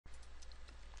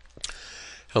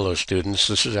Hello students,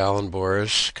 this is Alan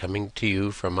Boris coming to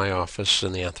you from my office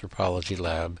in the anthropology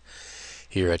lab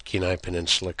here at Kenai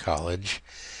Peninsula College,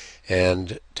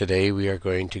 and today we are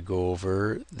going to go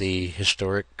over the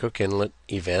historic Cook Inlet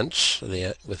events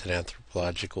with an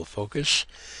anthropological focus,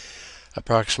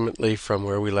 approximately from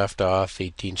where we left off,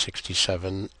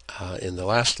 1867, in the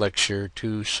last lecture,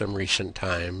 to some recent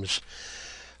times.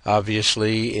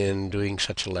 Obviously, in doing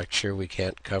such a lecture, we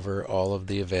can't cover all of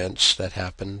the events that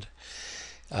happened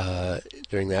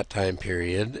during that time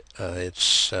period.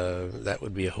 That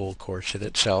would be a whole course in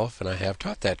itself, and I have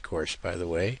taught that course, by the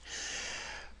way.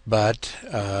 But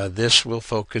this will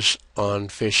focus on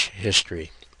fish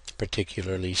history,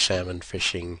 particularly salmon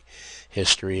fishing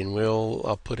history, and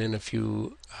I'll put in a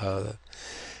few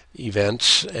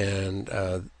events and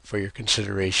for your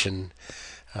consideration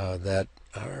that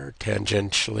are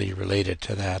tangentially related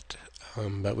to that.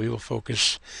 But we will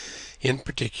focus in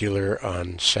particular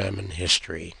on salmon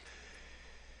history.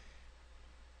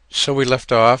 So we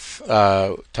left off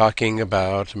talking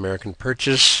about American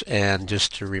purchase, and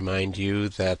just to remind you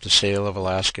that the sale of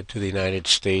Alaska to the United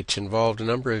States involved a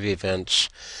number of events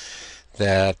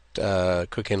that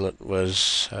Cook Inlet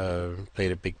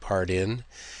played a big part in.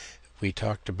 We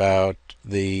talked about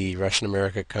the Russian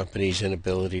American Company's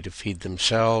inability to feed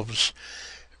themselves,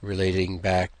 relating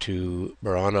back to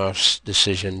Baranov's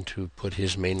decision to put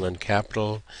his mainland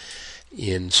capital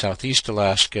in southeast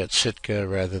Alaska at Sitka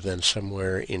rather than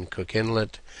somewhere in Cook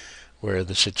Inlet, where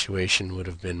the situation would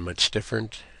have been much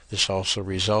different. This also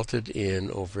resulted in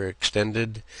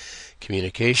overextended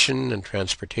communication and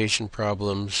transportation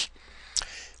problems,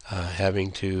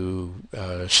 having to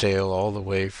sail all the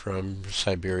way from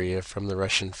Siberia, from the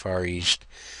Russian Far East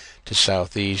to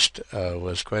southeast,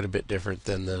 was quite a bit different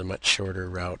than the much shorter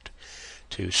route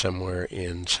to somewhere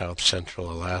in south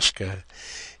central Alaska.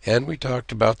 And we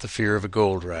talked about the fear of a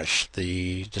gold rush,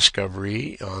 the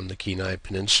discovery on the Kenai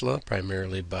Peninsula,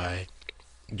 primarily by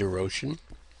Doroshin,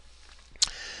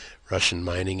 Russian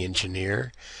mining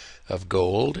engineer, of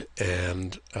gold,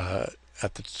 and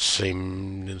at the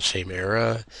same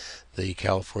era, the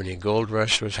California gold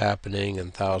rush was happening,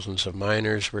 and thousands of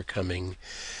miners were coming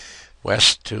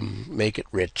west to make it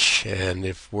rich. And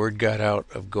if word got out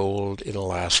of gold in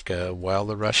Alaska while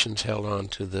the Russians held on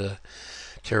to the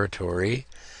territory,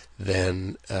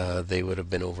 then they would have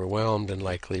been overwhelmed and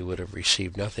likely would have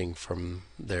received nothing from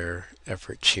their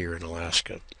efforts here in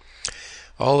Alaska.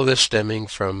 All of this stemming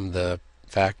from the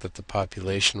fact that the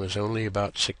population was only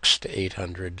about 600 to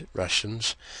 800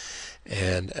 Russians,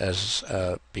 and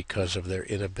because of their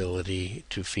inability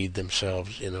to feed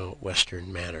themselves in a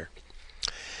Western manner.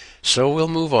 So we'll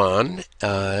move on,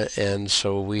 and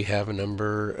so we have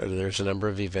there's a number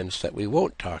of events that we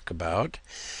won't talk about,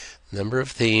 a number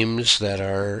of themes that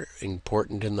are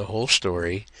important in the whole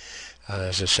story.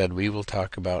 As I said, we will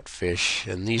talk about fish,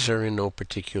 and these are in no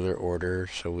particular order,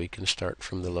 so we can start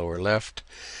from the lower left.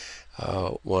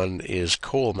 One is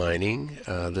coal mining.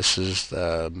 This is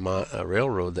a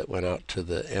railroad that went out to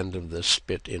the end of the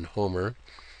spit in Homer.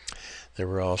 There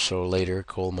were also later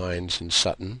coal mines in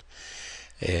Sutton,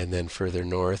 and then further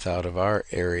north out of our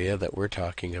area that we're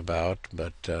talking about,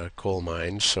 but coal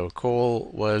mines. So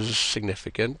coal was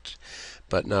significant,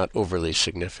 but not overly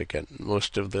significant.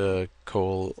 Most of the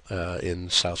coal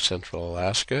in south central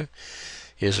Alaska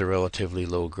is a relatively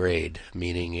low grade,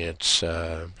 meaning it's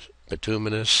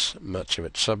bituminous, much of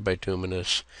it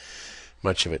subbituminous,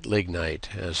 much of it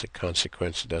lignite. As a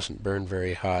consequence, it doesn't burn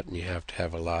very hot, and you have to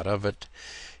have a lot of it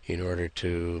in order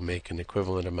to make an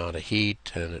equivalent amount of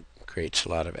heat, and it creates a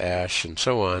lot of ash and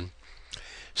so on.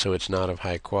 So it's not of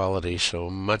high quality. So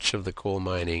much of the coal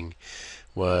mining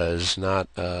was not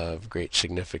of great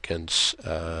significance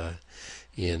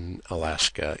in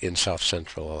Alaska, in south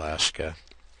central Alaska.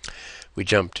 We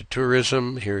jump to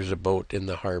tourism. Here's a boat in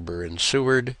the harbor in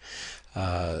Seward,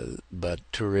 but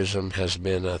tourism has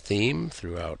been a theme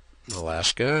throughout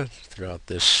Alaska, throughout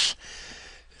this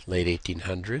late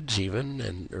 1800s even,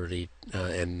 and early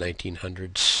and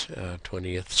 1900s,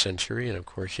 20th century, and of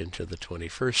course into the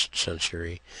 21st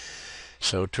century.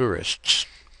 So tourists,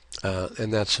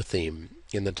 and that's a theme.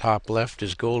 In the top left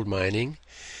is gold mining,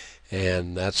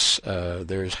 and there's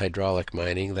hydraulic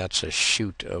mining. That's a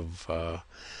chute of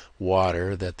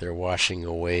water that they're washing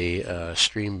away a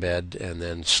stream bed and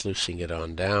then sluicing it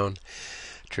on down.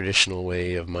 Traditional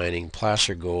way of mining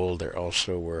placer gold. There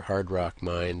also were hard rock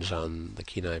mines on the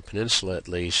Kenai Peninsula, at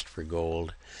least, for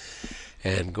gold.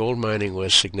 And gold mining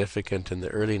was significant in the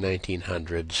early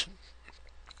 1900s,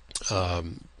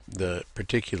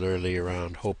 particularly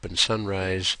around Hope and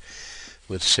Sunrise,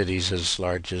 with cities as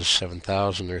large as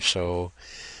 7,000 or so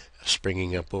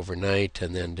springing up overnight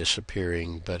and then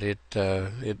disappearing. But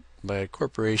by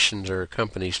corporations or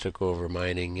companies took over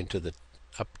mining into the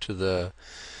up to the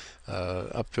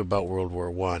up to about World War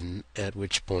I, at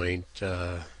which point,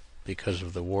 because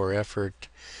of the war effort,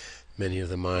 many of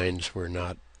the mines were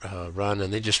not run,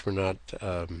 and they just were not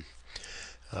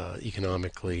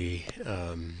economically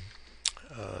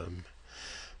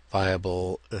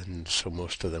viable, and so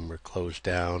most of them were closed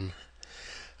down.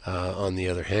 On the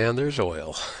other hand, there's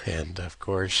oil, and of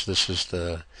course, this is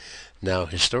the now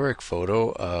historic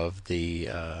photo of the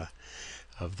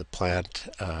plant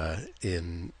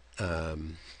in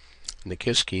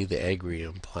Nikiski, the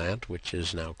Agrium plant, which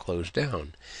is now closed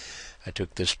down. I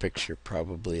took this picture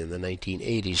probably in the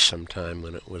 1980s sometime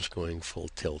when it was going full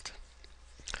tilt.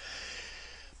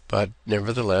 But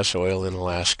nevertheless, oil in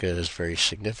Alaska is very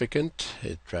significant.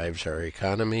 It drives our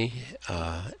economy,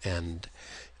 and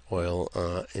oil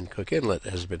in Cook Inlet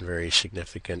has been very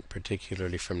significant,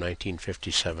 particularly from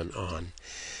 1957 on.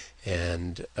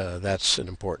 And that's an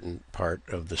important part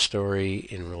of the story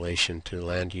in relation to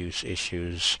land use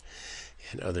issues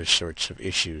and other sorts of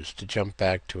issues. To jump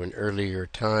back to an earlier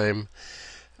time,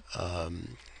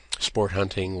 sport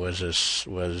hunting was a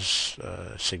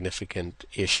significant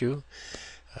issue.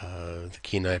 The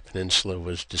Kenai Peninsula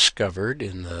was discovered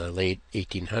in the late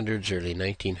 1800s, early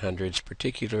 1900s,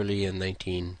 particularly in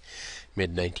mid-1920s.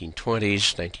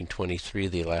 1923,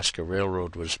 the Alaska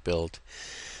Railroad was built.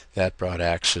 That brought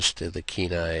access to the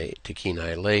Kenai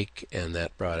Lake, and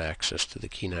that brought access to the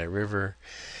Kenai River.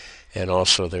 And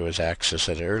also there was access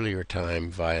at an earlier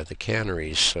time via the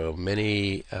canneries. So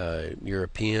many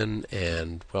European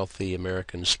and wealthy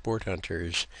American sport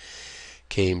hunters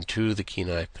came to the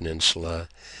Kenai Peninsula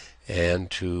and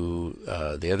to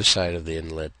the other side of the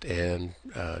inlet and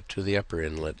to the upper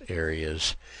inlet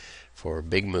areas for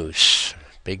big moose,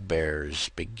 big bears,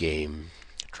 big game,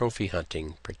 trophy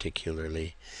hunting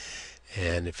particularly.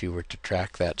 And if you were to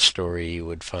track that story, you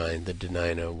would find the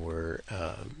Dena'ina were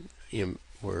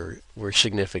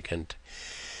significant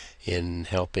in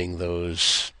helping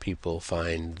those people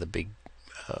find the big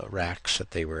racks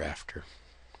that they were after.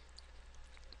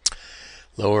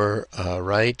 Lower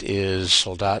right is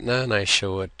Soldotna, and I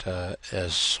show it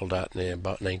as Soldotna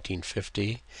about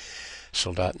 1950.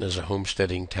 Soldotna is a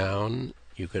homesteading town.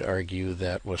 You could argue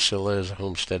that Wasilla is a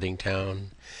homesteading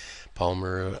town,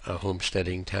 Palmer a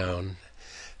homesteading town.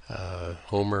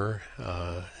 Homer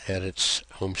had its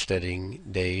homesteading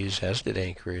days, as did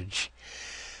Anchorage.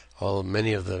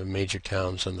 Many of the major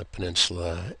towns on the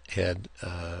peninsula had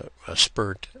a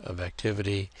spurt of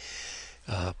activity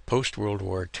post-World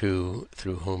War II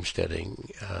through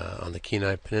homesteading. On the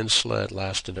Kenai Peninsula, it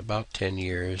lasted about 10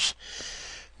 years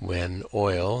when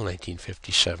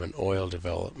 1957 oil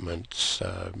developments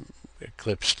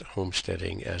eclipsed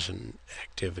homesteading as an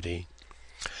activity,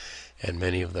 and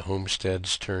many of the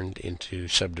homesteads turned into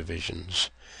subdivisions.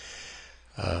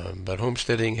 But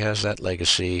homesteading has that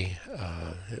legacy.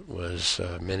 It was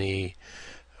many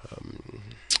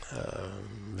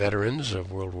veterans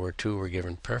of World War II were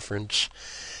given preference,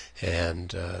 and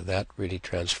that really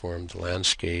transformed the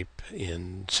landscape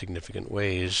in significant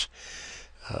ways,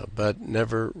 but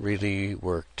never really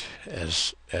worked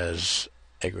as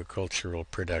agricultural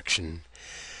production.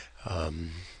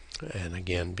 And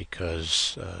again,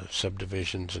 because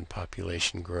subdivisions and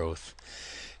population growth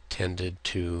tended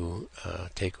to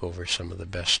take over some of the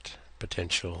best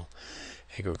potential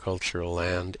agricultural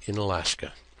land in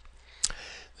Alaska.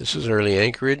 This is early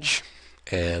Anchorage,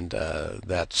 and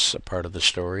that's a part of the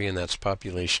story, and that's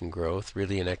population growth,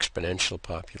 really an exponential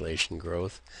population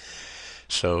growth.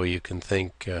 So you can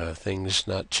think things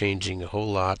not changing a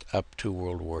whole lot up to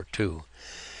World War II.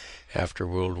 After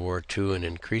World War II, an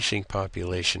increasing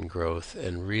population growth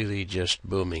and really just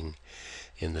booming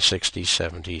in the 60s,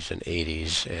 70s, and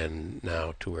 80s, and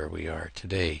now to where we are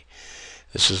today.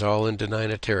 This is all in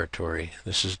Dena'ina territory.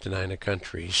 This is Dena'ina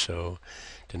country, so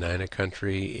Dena'ina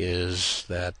country is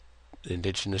that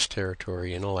indigenous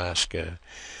territory in Alaska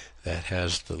that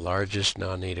has the largest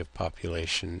non-native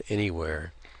population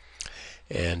anywhere,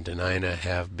 and Dena'ina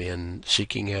have been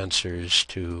seeking answers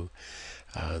to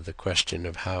the question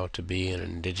of how to be an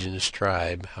indigenous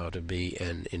tribe, how to be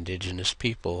an indigenous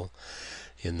people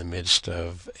in the midst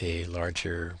of a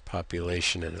larger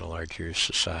population and a larger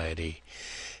society,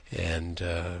 and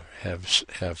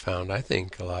have found, I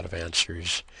think, a lot of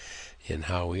answers in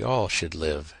how we all should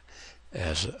live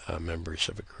as members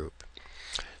of a group.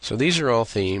 So these are all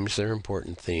themes. They're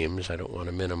important themes. I don't want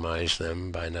to minimize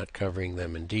them by not covering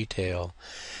them in detail,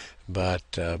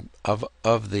 but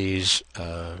of these,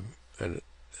 and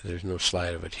there's no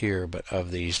slide of it here, but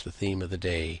of these, the theme of the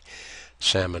day,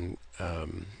 salmon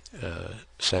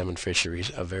salmon fisheries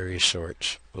of various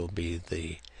sorts will be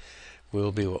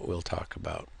what we'll talk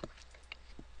about.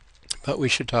 But we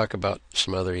should talk about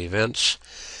some other events.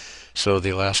 So the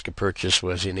Alaska Purchase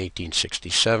was in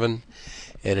 1867,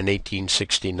 and in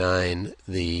 1869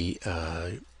 the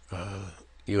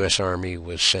U.S. Army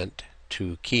was sent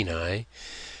to Kenai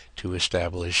to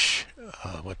establish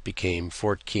what became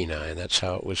Fort Kenai. That's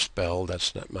how it was spelled.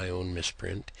 That's not my own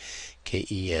misprint.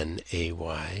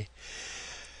 Kenay.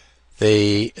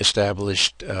 They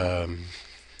established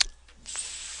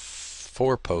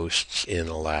 4 posts in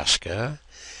Alaska.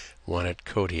 One at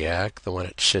Kodiak, the one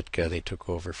at Sitka they took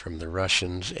over from the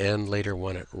Russians, and later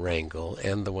one at Wrangell,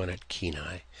 and the one at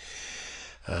Kenai.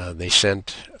 They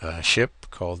sent a ship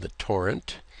called the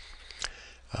Torrent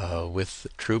with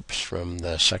troops from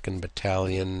the 2nd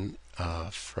Battalion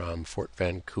from Fort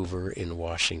Vancouver in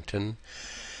Washington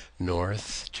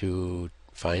north to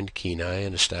find Kenai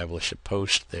and establish a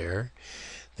post there.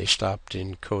 They stopped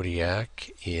in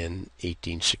Kodiak in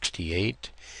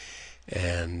 1868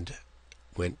 and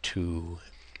went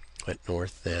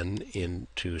north then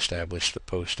to establish the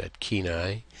post at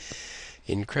Kenai.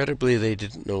 Incredibly, they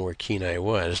didn't know where Kenai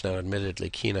was. Now, admittedly,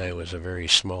 Kenai was a very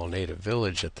small native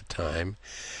village at the time.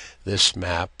 This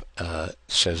map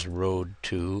says Road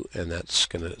to, and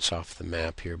it's off the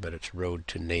map here, but it's Road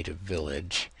to Native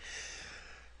Village.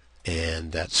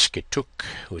 And that's Skituk,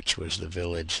 which was the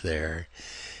village there.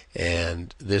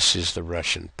 And this is the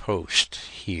Russian post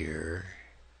here.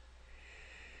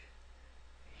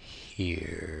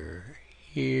 Here,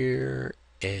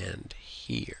 and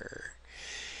here.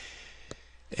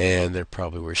 And there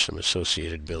probably were some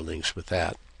associated buildings with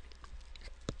that.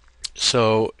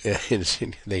 So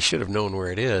they should have known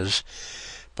where it is,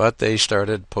 but they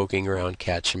started poking around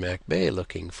Kachemak Bay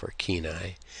looking for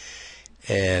Kenai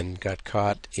and got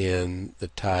caught in the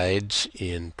tides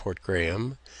in Port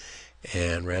Graham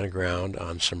and ran aground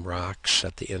on some rocks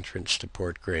at the entrance to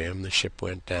Port Graham. The ship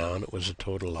went down. It was a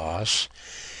total loss,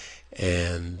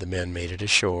 and the men made it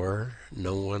ashore.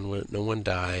 No one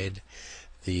died.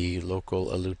 The local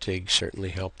Alutiiq certainly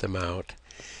helped them out,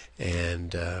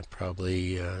 and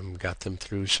probably got them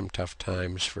through some tough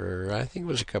times for, I think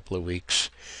it was a couple of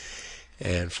weeks.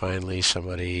 And finally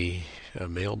somebody, a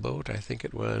mailboat I think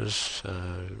it was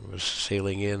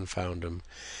sailing in, found them.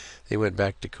 They went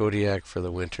back to Kodiak for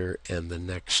the winter, and the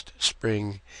next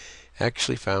spring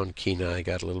actually found Kenai,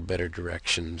 got a little better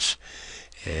directions,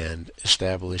 and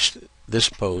established this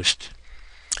post.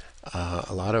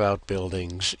 A lot of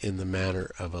outbuildings in the manner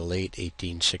of a late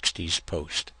 1860s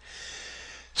post.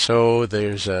 So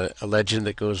there's a legend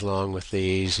that goes along with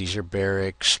these. These are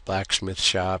barracks, blacksmith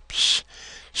shops,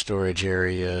 storage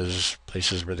areas,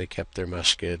 places where they kept their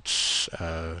muskets,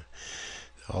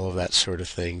 all of that sort of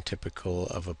thing, typical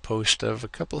of a post of a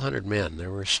couple hundred men.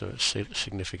 There were a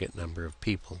significant number of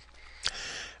people.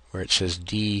 Where it says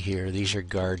D here, these are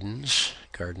gardens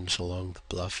along the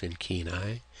bluff in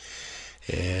Kenai,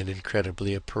 and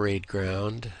incredibly a parade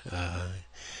ground.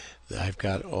 I've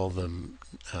got all the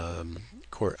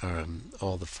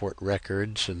fort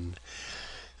records, and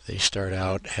they start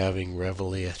out having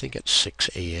reveille, I think at 6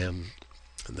 a.m.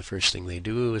 And the first thing they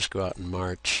do is go out and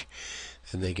march,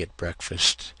 and they get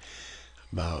breakfast.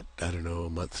 About, a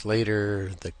month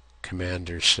later, the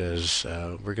commander says,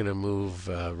 we're going to move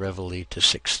reveille to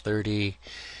 6:30,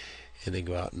 and they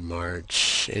go out and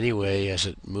march. Anyway, as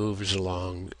it moves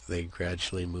along, they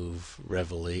gradually move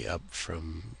reveille up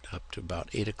to about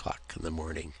 8 o'clock in the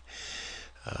morning.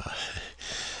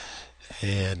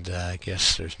 And I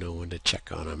guess there's no one to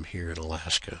check on them here in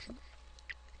Alaska.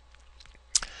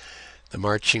 The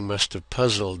marching must have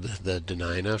puzzled the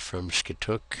Dena'ina from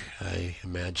Skituk. I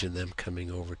imagine them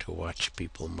coming over to watch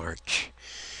people march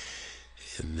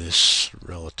in this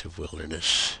relative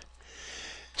wilderness.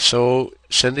 So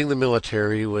sending the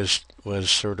military was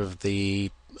sort of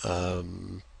the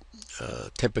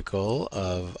typical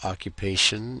of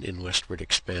occupation in westward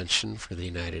expansion for the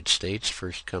United States.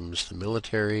 First comes the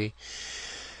military,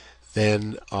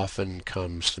 then often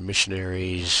comes the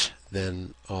missionaries,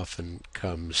 then often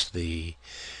comes the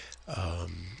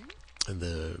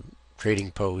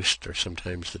trading post, or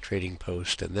sometimes the trading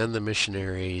post, and then the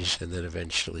missionaries, and then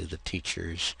eventually the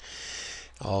teachers.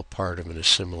 All part of an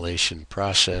assimilation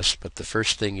process, but the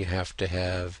first thing you have to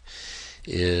have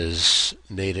is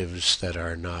natives that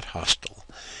are not hostile.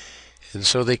 And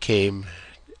so they came,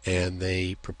 and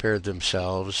they prepared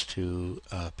themselves to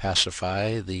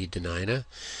pacify the Dena'ina,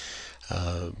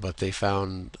 but they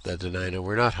found the Dena'ina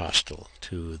were not hostile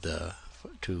to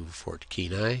Fort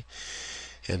Kenai.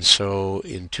 And so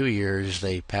in 2 years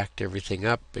they packed everything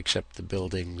up except the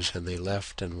buildings, and they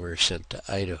left and were sent to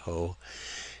Idaho.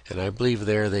 And I believe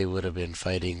there they would have been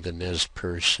fighting the Nez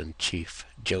Perce and Chief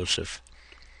Joseph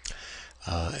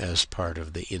as part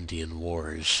of the Indian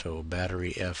Wars. So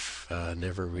Battery F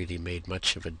never really made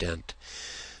much of a dent.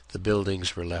 The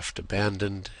buildings were left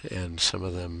abandoned, and some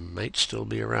of them might still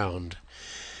be around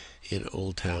in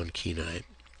Old Town Kenai.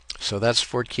 So that's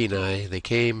Fort Kenai. They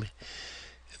came,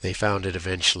 they found it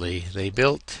eventually, they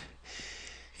built,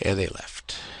 and they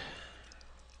left.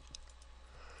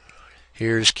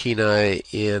 Here's Kenai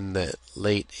in the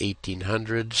late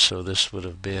 1800s, so this would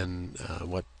have been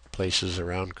what places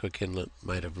around Cook Inlet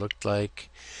might have looked like.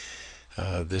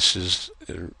 This is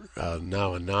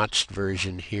now a notched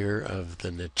version here of the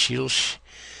Nachilch.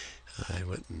 I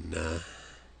went and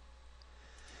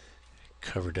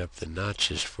covered up the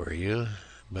notches for you,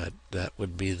 but that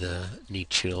would be the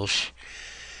Nachilch,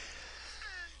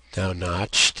 now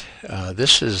notched.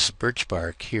 This is birch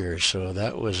bark here, so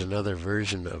that was another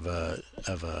version of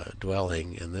a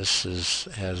dwelling, and this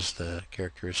has the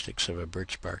characteristics of a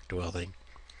birch bark dwelling.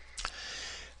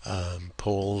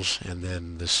 Poles and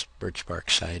then this birch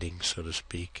bark siding, so to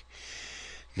speak.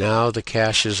 Now the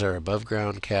caches are above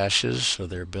ground caches, so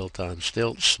they're built on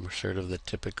stilts, sort of the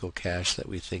typical cache that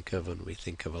we think of when we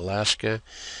think of Alaska,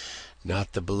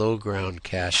 not the below ground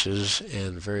caches,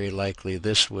 and very likely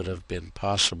this would have been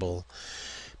possible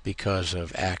because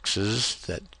of axes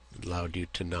that allowed you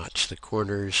to notch the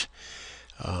corners,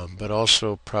 but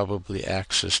also probably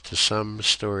access to some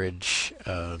storage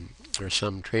or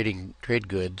some trade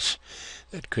goods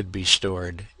that could be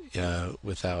stored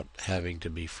without having to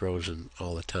be frozen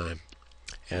all the time,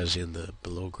 as in the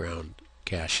below ground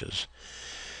caches.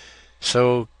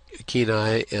 So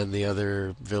Kenai and the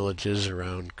other villages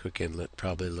around Cook Inlet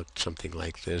probably looked something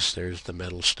like this. There's the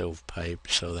metal stovepipe,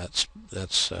 so that's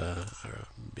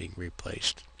being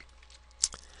replaced.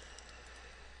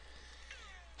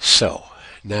 So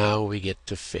now we get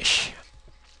to fish.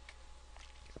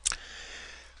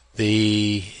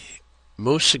 The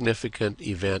most significant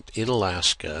event in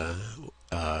Alaska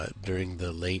during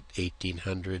the late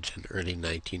 1800s and early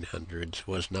 1900s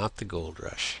was not the gold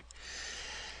rush.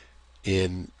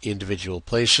 In individual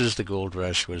places, the gold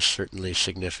rush was certainly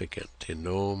significant. In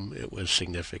Nome, it was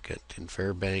significant. In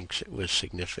Fairbanks, it was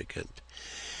significant.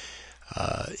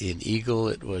 In Eagle,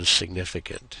 it was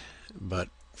significant. But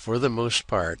for the most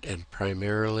part, and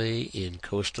primarily in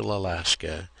coastal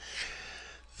Alaska,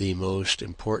 the most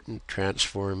important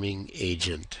transforming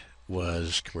agent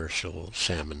was commercial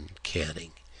salmon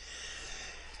canning.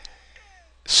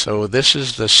 So this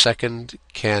is the second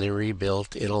cannery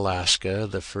built in Alaska.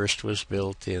 The first was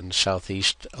built in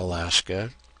southeast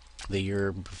Alaska the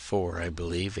year before, I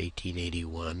believe,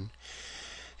 1881.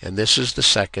 And this is the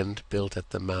second, built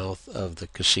at the mouth of the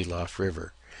Kasilof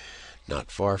River, not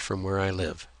far from where I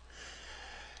live.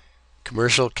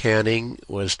 Commercial canning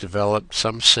was developed,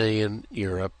 some say in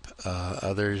Europe,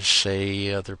 others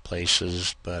say other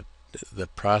places, but the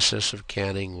process of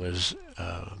canning was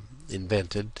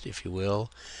invented, if you will,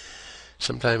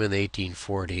 sometime in the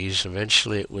 1840s.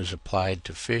 Eventually it was applied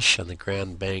to fish on the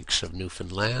Grand Banks of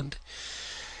Newfoundland,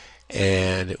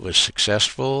 and it was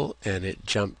successful, and it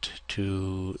jumped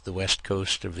to the west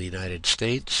coast of the United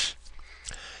States,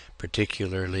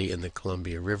 particularly in the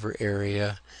Columbia River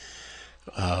area,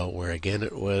 where again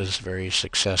it was very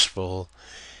successful,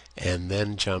 and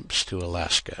then jumps to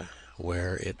Alaska,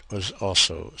 where it was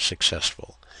also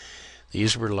successful.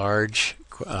 These were large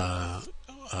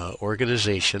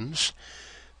organizations.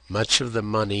 Much of the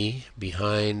money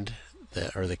behind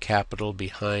the capital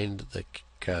behind the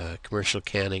commercial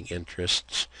canning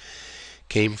interests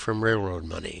came from railroad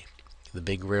money. The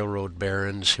big railroad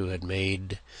barons who had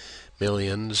made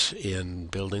millions in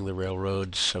building the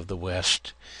railroads of the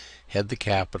West had the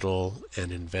capital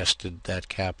and invested that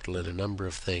capital in a number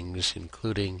of things,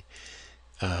 including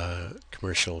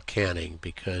commercial canning,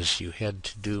 because you had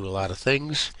to do a lot of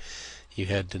things. You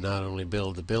had to not only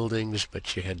build the buildings,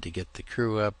 but you had to get the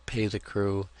crew up, pay the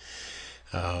crew,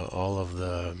 all of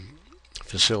the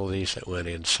facilities that went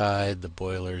inside, the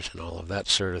boilers and all of that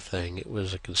sort of thing. It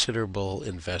was a considerable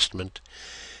investment,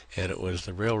 and it was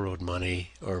the railroad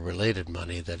money or related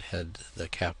money that had the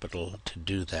capital to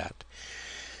do that.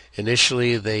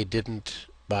 Initially, they didn't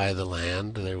buy the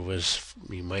land. There was,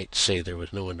 you might say, there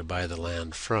was no one to buy the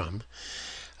land from.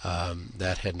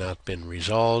 That had not been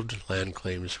resolved. Land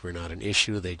claims were not an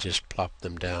issue. They just plopped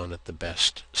them down at the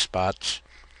best spots.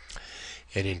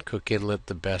 And in Cook Inlet,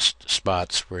 the best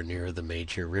spots were near the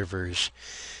major rivers,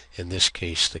 in this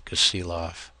case the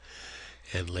Kasilof,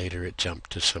 and later it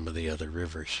jumped to some of the other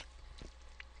rivers.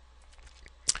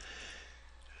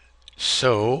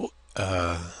 So,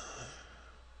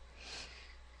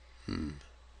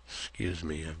 Excuse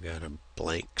me, I've got a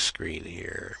blank screen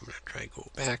here. I'm going to try go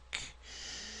back.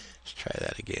 Let's try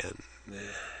that again.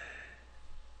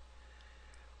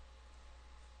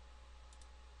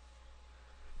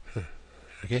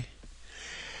 Okay.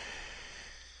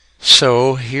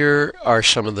 So here are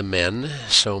some of the men.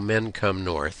 So men come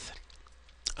north.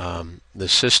 The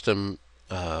system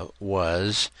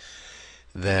was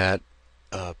that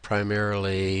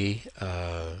primarily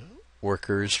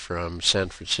workers from San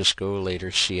Francisco,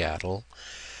 later Seattle,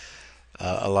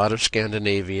 a lot of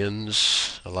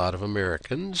Scandinavians, a lot of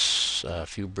Americans, a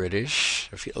few British,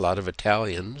 a lot of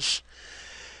Italians,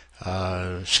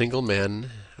 single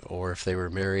men, or if they were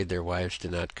married, their wives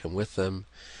did not come with them,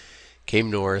 came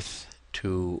north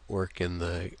to work in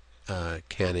the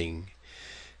canning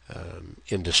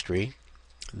industry.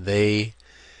 They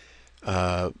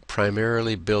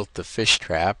primarily built the fish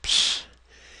traps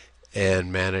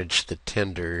and managed the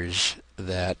tenders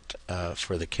that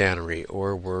for the cannery,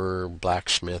 or were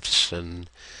blacksmiths and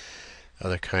had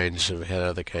other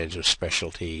kinds of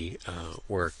specialty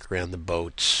work, ran the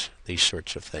boats, these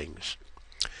sorts of things.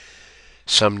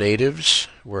 Some natives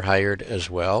were hired as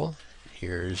well.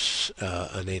 Here's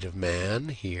a native man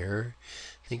here.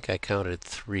 I think I counted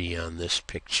 3 on this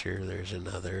picture. There's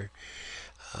another.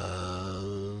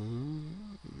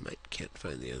 Can't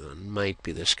find the other one. Might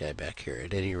be this guy back here.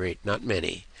 At any rate, not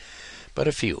many, but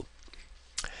a few.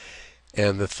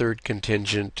 And the third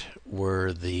contingent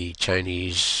were the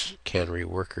Chinese cannery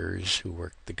workers who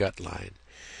worked the gut line.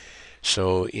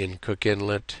 So in Cook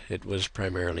Inlet, it was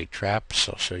primarily traps.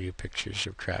 I'll show you pictures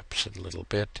of traps in a little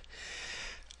bit.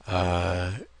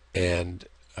 And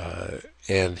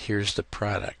here's the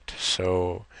product.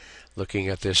 So looking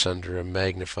at this under a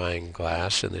magnifying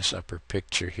glass in this upper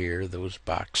picture here, those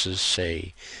boxes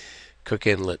say Cook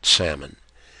Inlet salmon.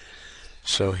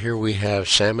 So here we have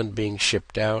salmon being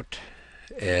shipped out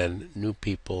and new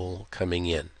people coming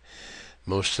in.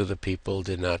 Most of the people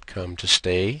did not come to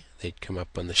stay. They'd come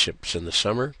up on the ships in the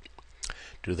summer,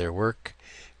 do their work,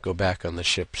 go back on the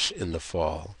ships in the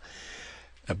fall.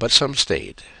 But some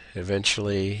stayed.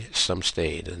 Eventually, some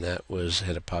stayed, and that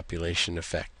had a population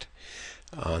effect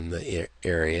on the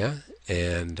area.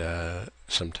 And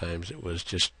sometimes it was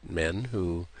just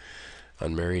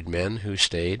unmarried men who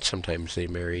stayed. Sometimes they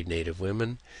married native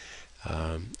women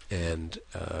and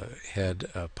had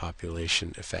a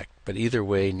population effect. But either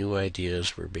way, new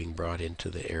ideas were being brought into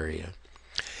the area.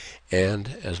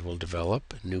 And, as we'll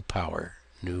develop, new power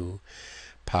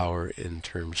in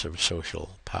terms of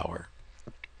social power.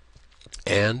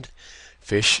 And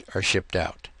fish are shipped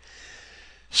out.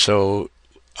 So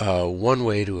one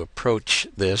way to approach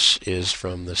this is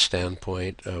from the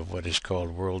standpoint of what is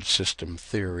called world system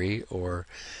theory, or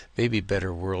maybe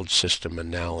better, world system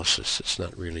analysis. It's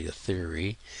not really a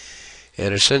theory.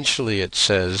 And essentially it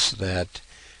says that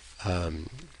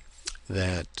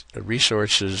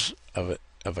resources of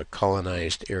a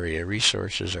colonized area,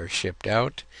 resources are shipped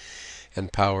out,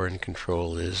 and power and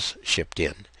control is shipped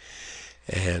in.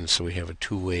 And so we have a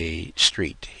two-way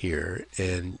street here.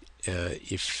 And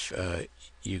if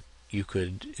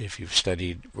you've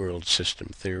studied world system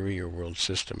theory or world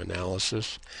system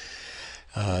analysis,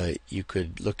 you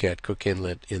could look at Cook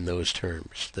Inlet in those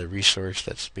terms. The resource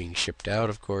that's being shipped out,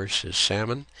 of course, is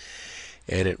salmon.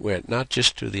 And it went not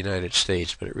just to the United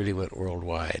States, but it really went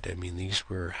worldwide. I mean, these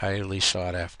were highly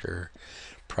sought-after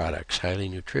products, highly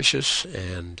nutritious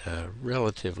and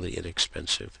relatively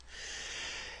inexpensive.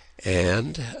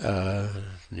 And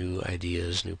new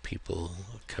ideas, new people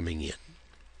coming in.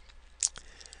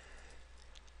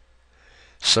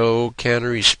 So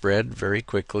canneries spread very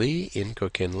quickly in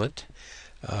Cook Inlet.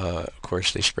 Of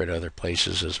course, they spread other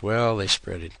places as well. They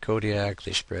spread in Kodiak.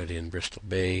 They spread in Bristol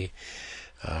Bay.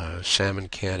 Salmon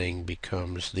canning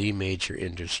becomes the major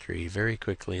industry very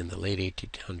quickly in the late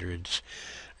 1800s,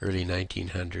 early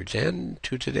 1900s, and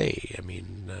to today. I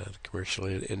mean, the commercial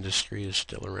industry is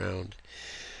still around,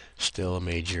 still a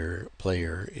major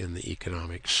player in the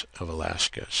economics of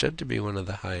Alaska, said to be one of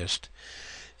the highest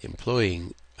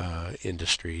employing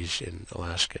industries in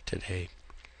Alaska today.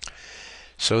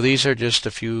 So these are just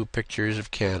a few pictures of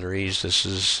canneries. This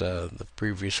is the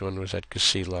previous one was at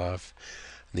Kasilov.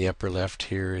 In the upper left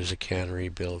here is a cannery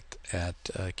built at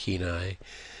Kenai.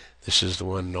 This is the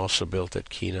one also built at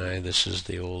Kenai. This is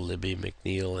the old Libby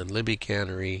McNeil and Libby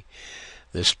Cannery.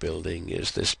 This building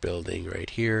is this building right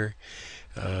here.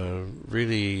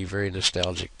 Really very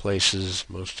nostalgic places,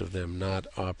 most of them not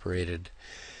operated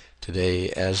today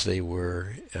as they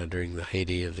were during the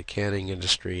heyday of the canning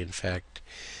industry. In fact,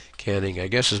 canning, I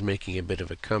guess, is making a bit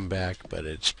of a comeback, but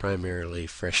it's primarily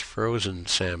fresh frozen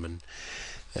salmon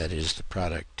that is the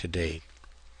product today.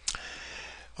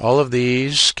 All of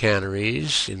these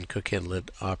canneries in Cook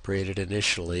Inlet operated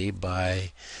initially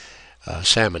by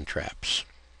salmon traps.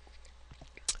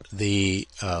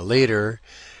 Later,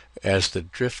 as the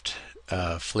drift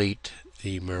fleet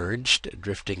emerged,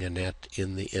 drifting a net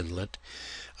in the inlet,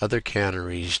 other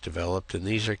canneries developed, and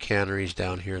these are canneries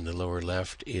down here in the lower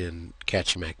left in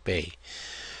Kachemak Bay.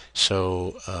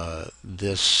 So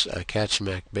this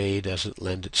Kachemak Bay doesn't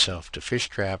lend itself to fish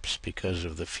traps because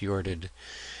of the fjorded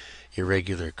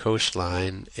irregular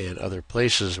coastline, and other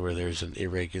places where there's an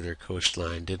irregular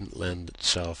coastline didn't lend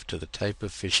itself to the type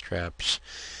of fish traps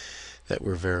that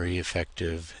were very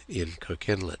effective in Cook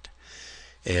Inlet.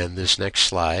 And this next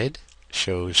slide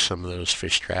shows some of those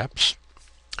fish traps.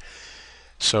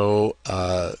 So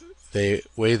the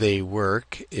way they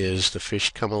work is the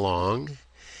fish come along,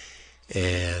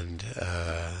 and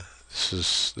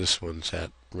this one's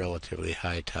at relatively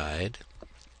high tide,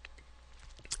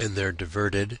 and they're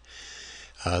diverted.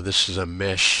 This is a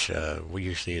mesh.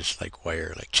 Usually it's like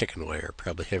wire, like chicken wire,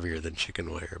 probably heavier than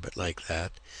chicken wire, but like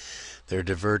that. They're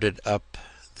diverted up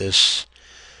this.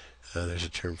 There's a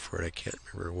term for it. I can't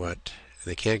remember what.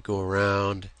 They can't go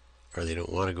around, or they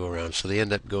don't want to go around, so they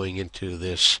end up going into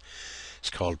this.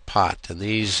 It's called pot, and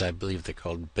these, I believe they're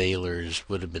called bailers,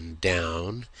 would have been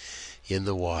down in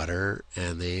the water,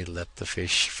 and they let the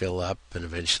fish fill up, and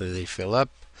eventually they fill up,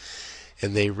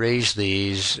 and they raise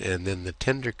these, and then the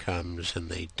tender comes, and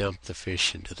they dump the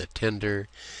fish into the tender,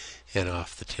 and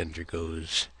off the tender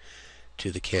goes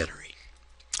to the cannery.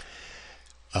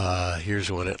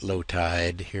 Here's one at low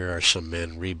tide. Here are some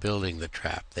men rebuilding the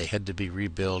trap. They had to be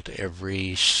rebuilt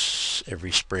every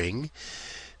spring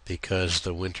because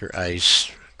the winter ice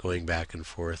going back and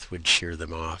forth would shear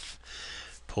them off.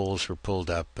 Poles were pulled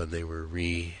up and they were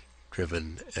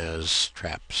re-driven as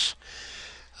traps.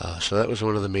 So that was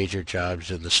one of the major jobs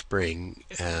in the spring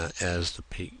as the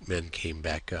men came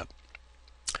back up.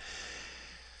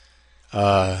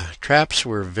 Traps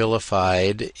were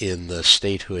vilified in the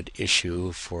statehood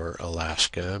issue for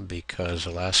Alaska because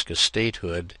Alaska's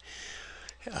statehood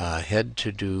had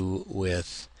to do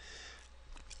with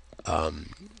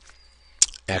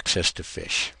access to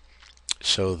fish.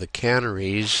 So the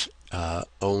canneries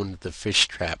owned the fish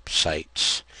trap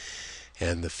sites,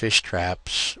 and the fish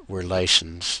traps were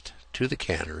licensed to the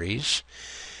canneries.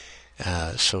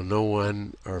 So no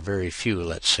one, or very few,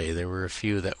 let's say, there were a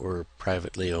few that were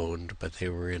privately owned, but they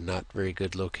were in not very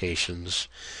good locations,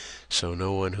 so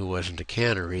no one who wasn't a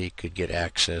cannery could get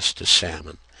access to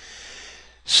salmon.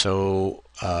 So,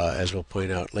 as we'll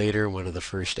point out later, one of the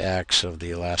first acts of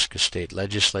the Alaska State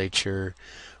Legislature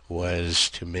was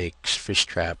to make fish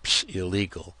traps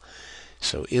illegal.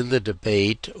 So in the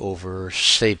debate over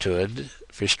statehood,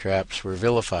 fish traps were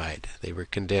vilified. They were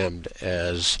condemned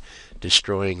as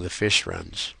destroying the fish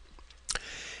runs.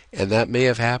 And that may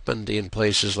have happened in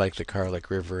places like the Karluk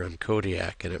River and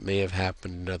Kodiak, and it may have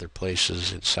happened in other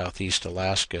places in southeast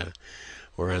Alaska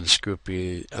where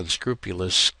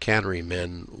unscrupulous cannery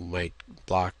men might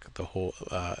block the whole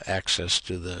access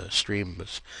to the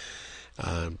streams,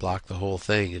 block the whole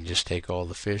thing and just take all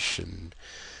the fish and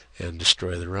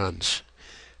destroy the runs.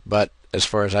 But as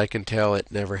far as I can tell,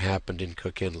 it never happened in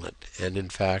Cook Inlet, and in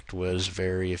fact was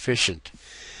very efficient.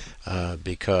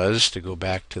 Because, to go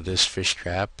back to this fish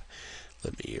trap,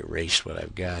 let me erase what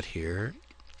I've got here.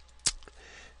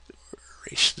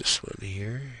 Erase this one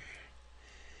here.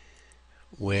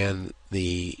 When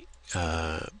the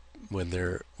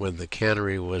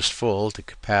cannery was full to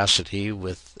capacity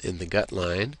in the gut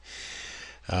line,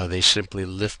 they simply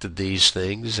lifted these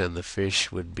things, and the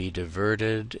fish would be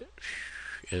diverted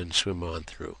and swim on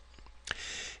through.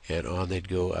 And on they'd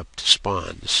go up to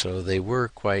spawn. So they were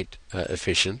quite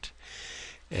efficient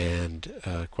and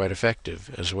quite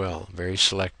effective as well. Very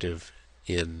selective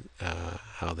in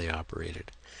how they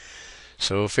operated.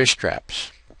 So fish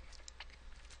traps.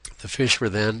 The fish were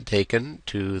then taken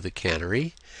to the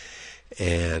cannery,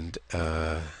 and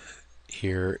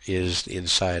here is the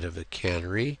inside of the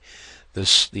cannery.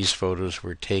 These photos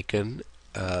were taken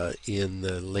in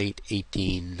the late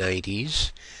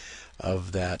 1890s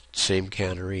of that same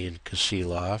cannery in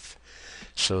Kasilof.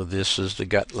 So this is the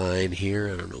gut line here.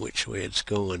 I don't know which way it's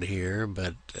going here,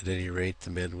 but at any rate the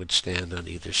men would stand on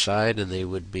either side, and they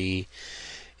would be,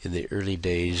 in the early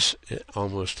days,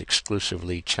 almost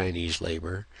exclusively Chinese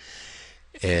labor,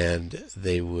 and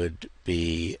they would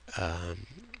be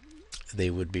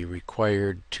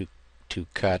required to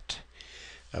cut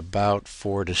about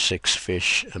 4 to 6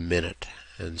 fish a minute.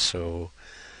 And so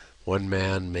one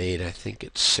man made, I think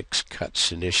it's 6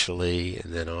 cuts initially,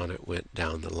 and then on it went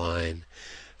down the line,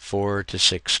 4 to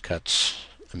 6 cuts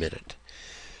a minute.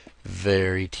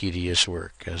 Very tedious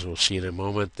work. As we'll see in a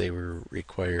moment, they were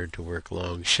required to work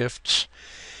long shifts,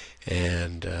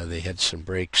 and they had some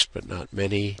breaks, but not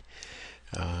many.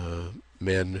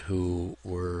 Men who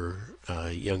were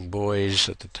young boys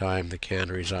at the time the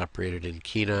canneries operated in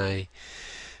Kenai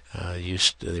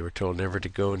they were told never to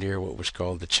go near what was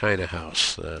called the China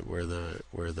House, where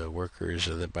the workers,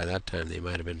 and by that time they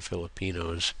might have been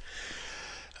Filipinos,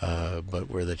 but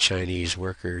where the Chinese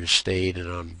workers stayed, and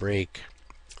on break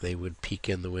they would peek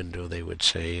in the window, they would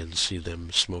say, and see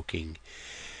them smoking.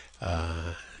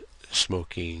 I'm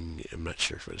not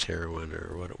sure if it was heroin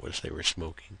or what it was they were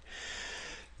smoking.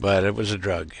 But it was a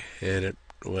drug, and it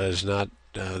was not.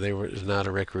 It was not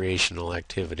a recreational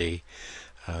activity.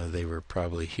 They were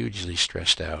probably hugely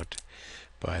stressed out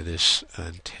by this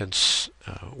intense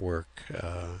work,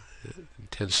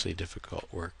 intensely difficult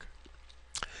work.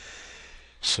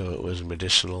 So it was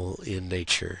medicinal in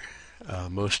nature.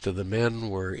 Most of the men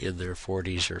were in their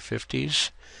 40s or 50s.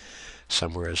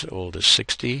 Some were as old as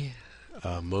 60.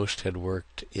 Most had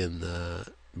worked in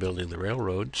building the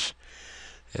railroads,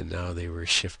 and now they were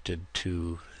shifted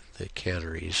to the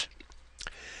canneries.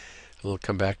 We'll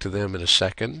come back to them in a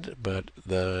second, but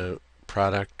the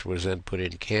product was then put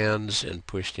in cans and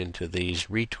pushed into these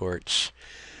retorts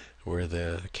where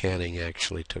the canning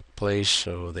actually took place,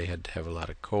 so they had to have a lot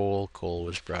of coal. Coal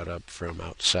was brought up from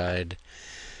outside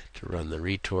to run the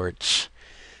retorts,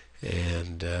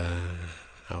 and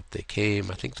out they came.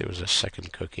 I think there was a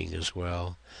second cooking as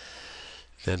well.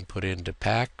 Then put into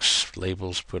packs,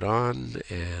 labels put on,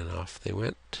 and off they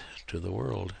went to the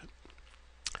world.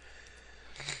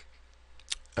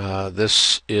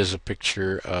 This is a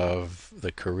picture of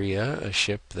the Korea, a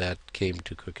ship that came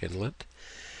to Cook Inlet.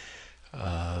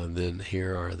 Then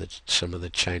here are some of the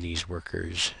Chinese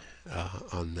workers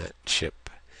on that ship.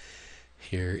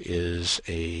 Here is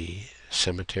a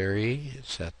cemetery.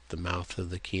 It's at the mouth of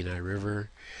the Kenai River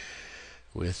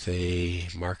with a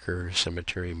marker,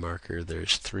 cemetery marker.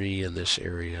 There's 3 in this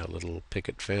area, a little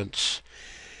picket fence,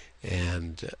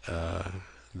 and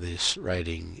this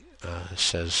writing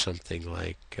says something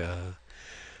like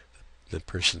the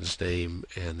person's name,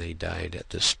 and they died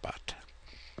at this spot.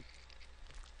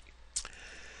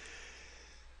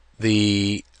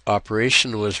 The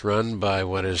operation was run by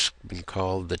what has been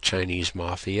called the Chinese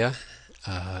Mafia,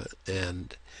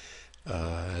 and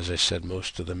as I said,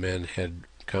 most of the men had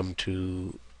come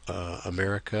to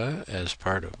America as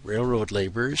part of railroad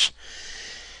laborers,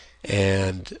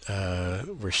 and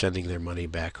were sending their money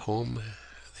back home.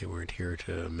 They weren't here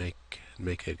to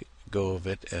make a go of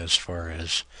it as far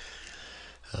as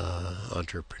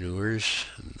entrepreneurs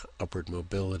and upward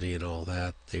mobility and all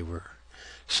that. They were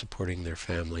supporting their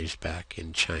families back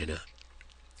in China.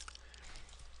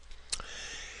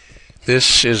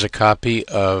 This is a copy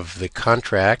of the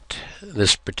contract.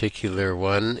 This particular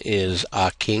one is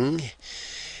King,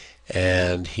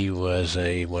 and he was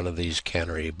one of these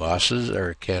cannery bosses,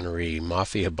 or cannery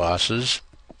mafia bosses.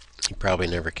 He probably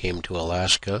never came to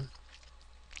Alaska.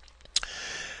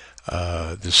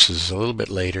 This is a little bit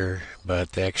later,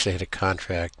 but they actually had a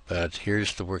contract, but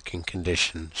here's the working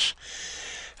conditions.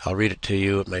 I'll read it to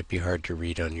you. It might be hard to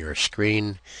read on your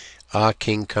screen.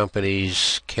 King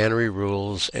Company's Cannery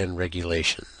Rules and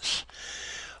Regulations.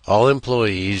 All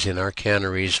employees in our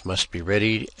canneries must be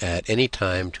ready at any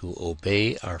time to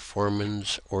obey our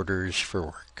foreman's orders for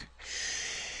work.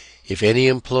 If any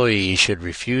employee should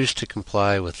refuse to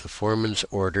comply with the foreman's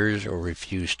orders or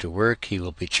refuse to work, he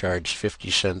will be charged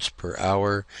 50 cents per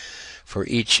hour for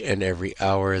each and every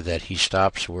hour that he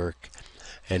stops work,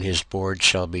 and his board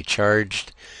shall be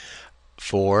charged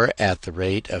for at the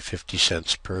rate of 50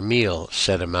 cents per meal,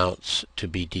 said amounts to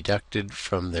be deducted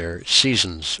from their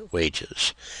season's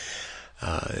wages.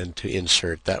 And to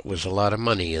insert, that was a lot of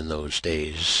money in those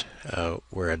days,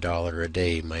 where $1 a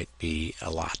day might be a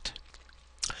lot.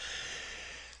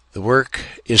 The work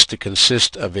is to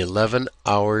consist of 11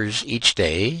 hours each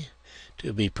day,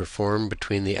 to be performed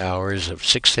between the hours of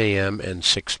 6 a.m. and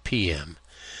 6 p.m.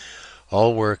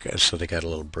 All work, so they got a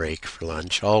little break for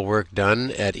lunch, all work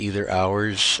done at either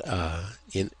hours,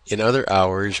 in other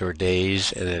hours or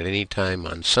days, and at any time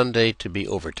on Sunday to be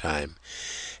overtime,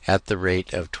 at the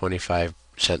rate of 25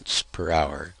 cents per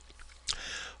hour.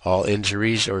 All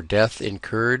injuries or death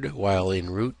incurred while en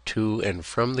route to and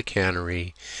from the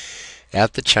cannery,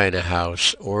 at the China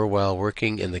House, or while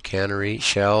working in the cannery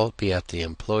shall be at the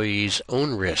employee's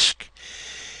own risk,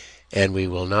 and we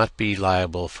will not be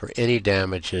liable for any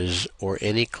damages or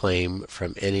any claim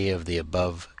from any of the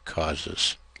above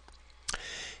causes.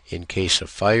 In case of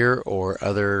fire or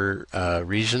other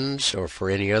reasons, or for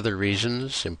any other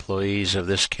reasons, employees of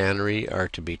this cannery are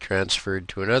to be transferred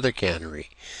to another cannery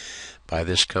by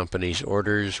this company's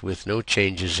orders with no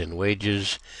changes in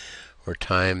wages or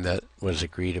time that was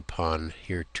agreed upon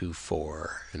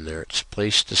heretofore. And there it's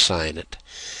placed to sign it.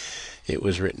 It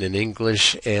was written in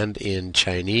English and in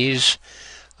Chinese.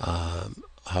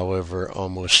 However,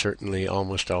 almost certainly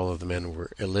almost all of the men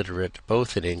were illiterate,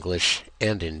 both in English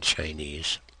and in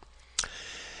Chinese.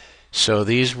 So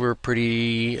these were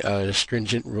pretty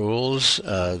stringent rules.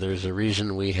 There's a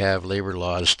reason we have labor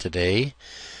laws today,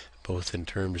 both in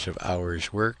terms of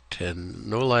hours worked and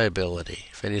no liability.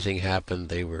 If anything happened,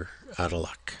 they were out of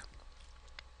luck.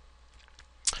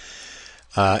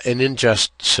 An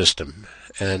unjust system,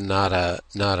 and not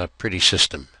a pretty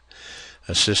system.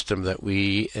 A system that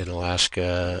we in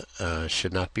Alaska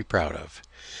should not be proud of.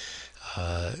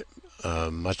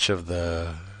 Much of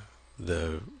the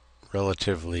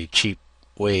relatively cheap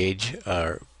wage,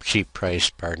 or cheap price,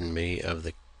 pardon me, of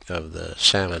the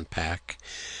salmon pack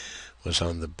was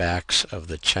on the backs of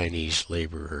the Chinese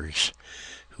laborers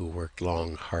who worked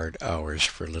long, hard hours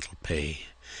for little pay.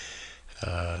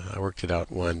 I worked it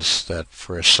out once that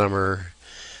for a summer,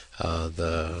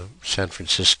 the San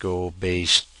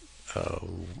Francisco-based,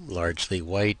 largely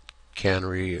white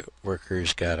cannery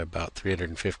workers got about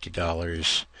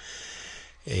 $350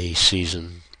 a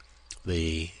season.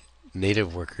 The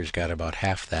native workers got about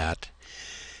half that,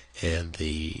 and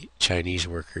the Chinese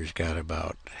workers got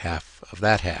about half of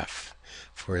that half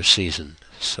for a season.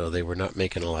 So they were not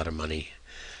making a lot of money,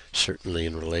 certainly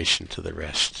in relation to the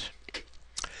rest.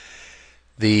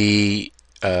 The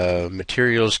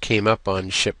materials came up on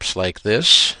ships like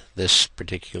this. This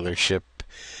particular ship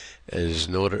is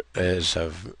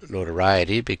of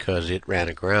notoriety because it ran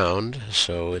aground,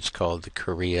 so it's called the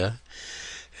Korea,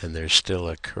 and there's still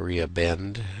a Korea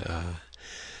Bend.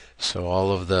 So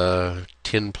all of the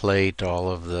tin plate, all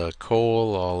of the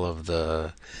coal, all of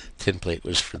the tin plate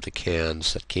was for the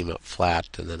cans that came up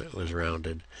flat and then it was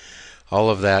rounded.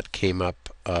 All of that came up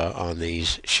on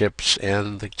these ships,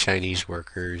 and the Chinese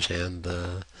workers and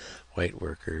the white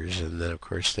workers, and then of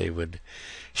course they would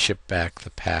ship back the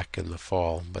pack in the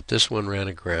fall. But this one ran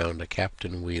aground, a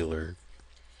Captain Wheeler.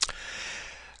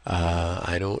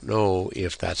 I don't know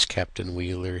if that's Captain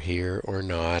Wheeler here or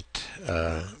not,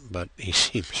 but he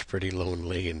seems pretty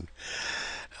lonely, and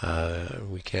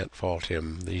we can't fault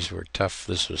him. These were tough.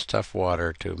 This was tough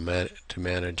water to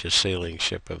manage a sailing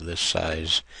ship of this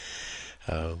size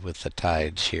with the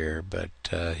tides here. But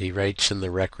he writes in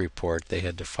the wreck report, they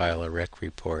had to file a wreck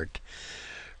report.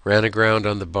 Ran aground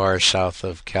on the bar south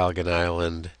of Calgan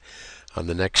Island. On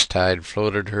the next tide,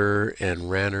 floated her and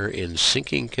ran her in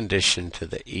sinking condition to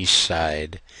the east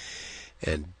side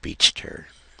and beached her.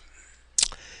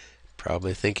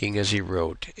 Probably thinking as he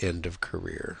wrote, end of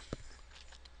career.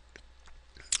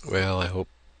 Well, I hope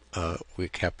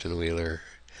Captain Wheeler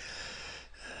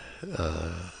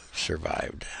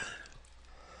survived.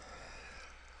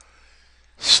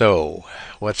 So,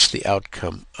 what's the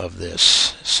outcome of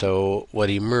this? So, what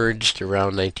emerged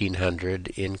around 1900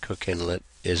 in Cook Inlet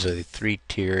is a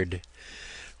three-tiered,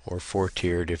 or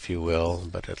four-tiered if you will,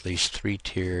 but at least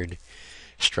three-tiered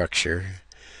structure.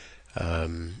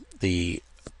 The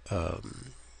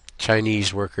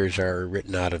Chinese workers are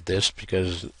written out of this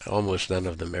because almost none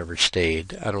of them ever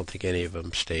stayed. I don't think any of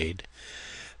them stayed.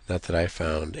 Not that I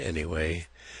found, anyway.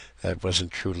 That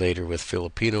wasn't true later with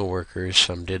Filipino workers.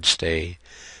 Some did stay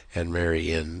and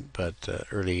marry in, but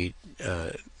early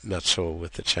not so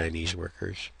with the Chinese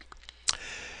workers.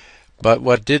 But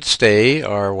what did stay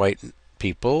are white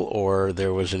people, or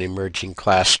there was an emerging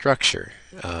class structure.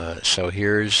 So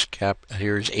here's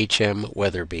H.M.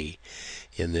 Weatherby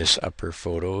in this upper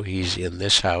photo. He's in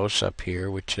this house up here,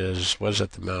 which was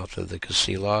at the mouth of the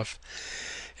Kasilof,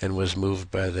 and was moved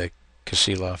by the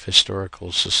Kasilof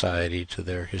Historical Society to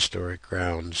their historic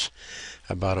grounds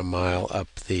about a mile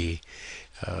up the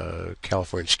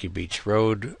California Beach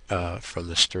Road from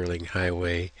the Sterling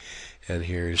Highway. And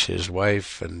here's his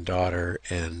wife and daughter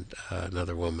and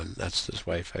another woman. That's his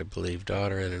wife, I believe,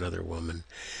 daughter and another woman.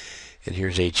 And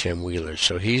here's H.M. Wheeler.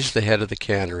 So he's the head of the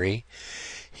cannery.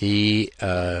 He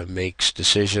makes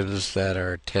decisions that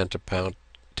are tantamount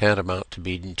to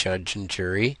being judge and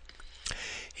jury.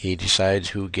 He decides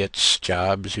who gets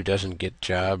jobs, who doesn't get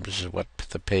jobs, what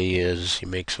the pay is. He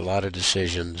makes a lot of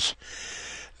decisions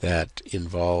that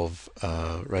involve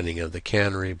running of the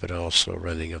cannery, but also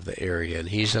running of the area. And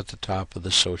he's at the top of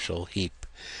the social heap,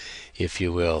 if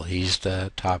you will. He's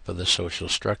the top of the social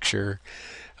structure,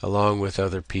 along with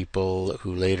other people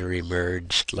who later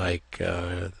emerged, like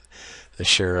the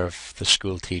sheriff, the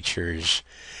school teachers,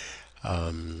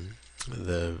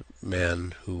 the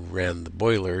man who ran the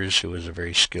boilers, who was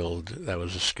that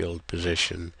was a skilled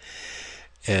position,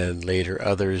 and later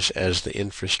others as the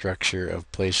infrastructure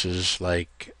of places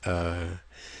like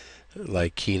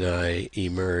Kenai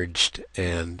emerged,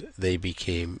 and they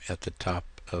became at the top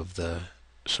of the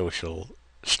social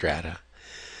strata.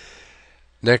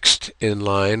 Next in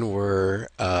line were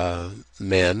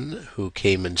men who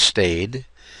came and stayed.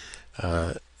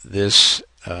 This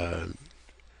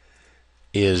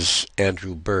is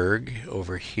Andrew Berg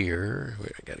over here.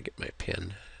 Wait, I gotta get my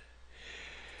pen.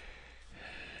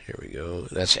 Here we go.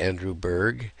 That's Andrew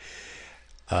Berg.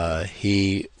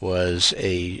 He was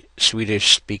a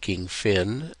Swedish-speaking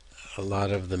Finn. A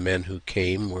lot of the men who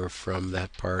came were from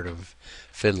that part of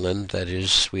Finland that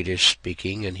is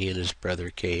Swedish-speaking, and he and his brother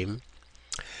came.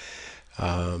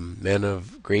 Men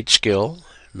of great skill,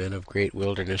 men of great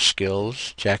wilderness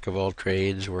skills, jack of all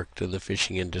trades, worked in the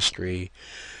fishing industry,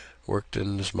 worked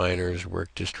as miners,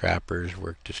 worked as trappers,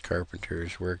 worked as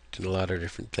carpenters, worked in a lot of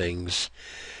different things.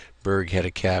 Berg had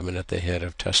a cabin at the head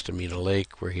of Tustamina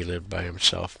Lake where he lived by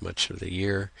himself much of the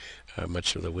year,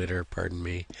 much of the winter, pardon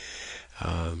me,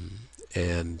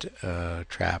 and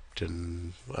trapped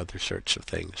and other sorts of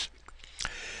things.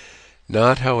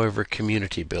 Not, however,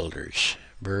 community builders.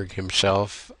 Berg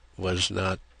himself was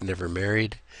never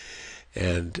married,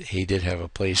 and he did have a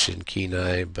place in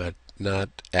Kenai, but not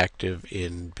active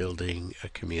in building a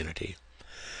community.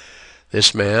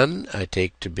 This man I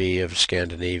take to be of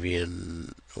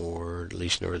Scandinavian or at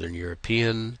least Northern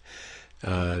European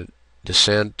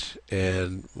descent,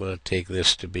 and will take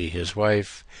this to be his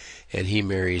wife, and he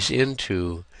marries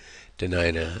into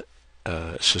Dena'ina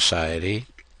society,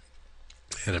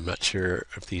 and I'm not sure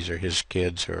if these are his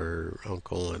kids or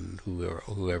uncle and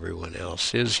who everyone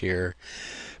else is here,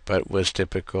 but it was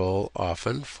typical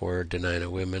often for Dena'ina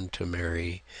women to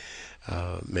marry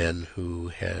men who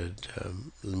had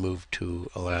moved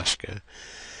to Alaska.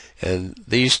 And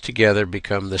these together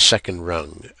become the second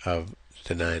rung of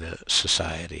Dena'ina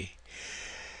society.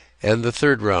 And the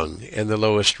third rung and the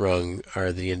lowest rung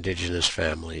are the indigenous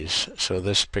families. So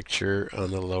this picture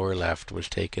on the lower left was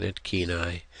taken at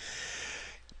Kenai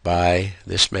by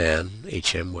this man,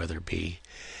 H.M. Weatherby.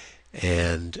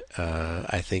 And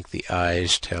I think the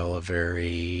eyes tell a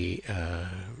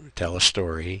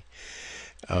story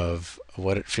of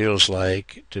what it feels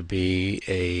like to be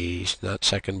a not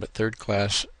second but third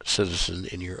class citizen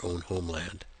in your own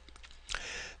homeland.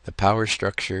 The power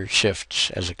structure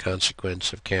shifts as a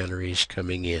consequence of canneries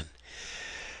coming in.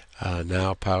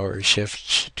 Now power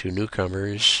shifts to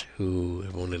newcomers who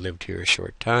have only lived here a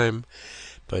short time,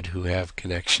 but who have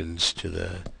connections to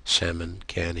the salmon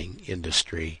canning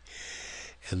industry.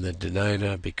 And the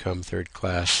Dena'ina become third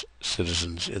class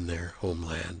citizens in their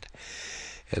homeland.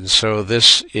 And so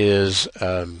this is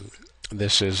a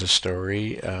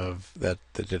story of that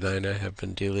the Dena'ina have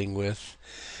been dealing with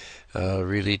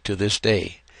really to this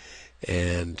day,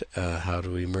 and how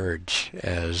to emerge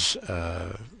as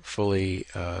fully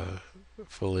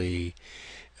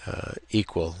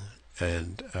equal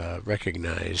and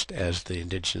recognized as the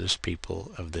indigenous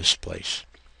people of this place.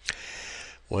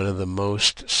 One of the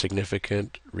most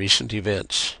significant recent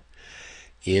events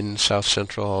in South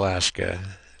Central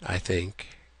Alaska, I think,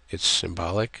 it's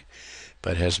symbolic,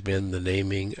 but has been the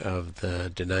naming of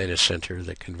the Dena'ina Center,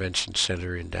 the convention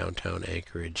center in downtown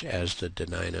Anchorage, as the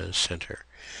Dena'ina Center,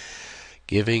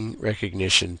 giving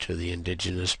recognition to the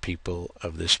indigenous people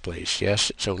of this place. Yes,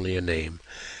 it's only a name,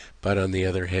 but on the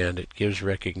other hand, it gives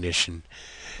recognition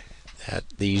that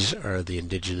these are the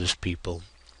indigenous people,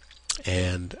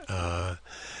 and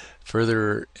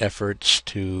further efforts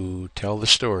to tell the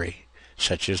story,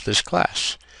 such as this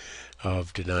class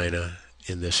of Dena'ina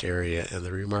in this area, and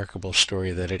the remarkable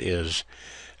story that it is,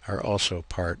 are also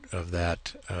part of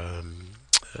that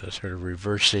sort of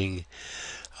reversing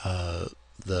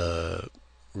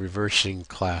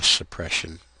class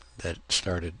suppression that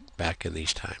started back in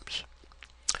these times.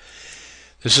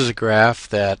 This is a graph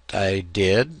that I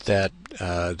did that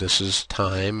this is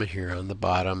time here on the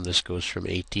bottom. This goes from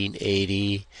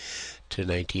 1880 to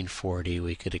 1940.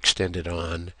 We could extend it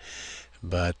on,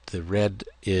 but the red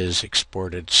is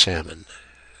exported salmon.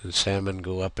 And salmon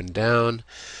go up and down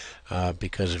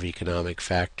because of economic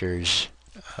factors.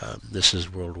 This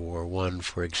is World War I,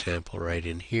 for example, right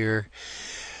in here.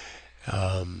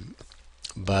 And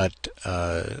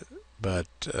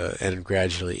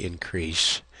gradually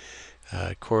increase.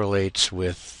 Correlates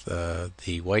with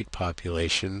the white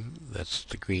population, that's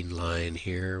the green line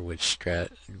here, which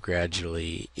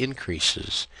gradually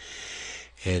increases.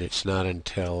 And it's not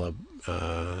until,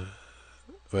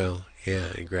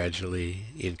 it gradually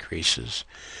increases.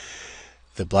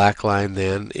 The black line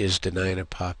then is Dena'ina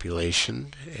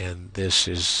population, and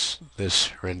this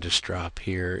horrendous drop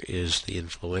here is the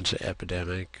influenza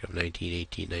epidemic of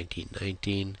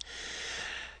 1918-1919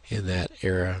 in that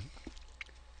era,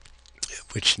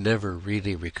 which never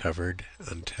really recovered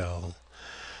until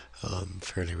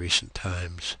fairly recent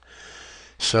times.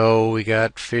 So we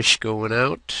got fish going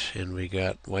out, and we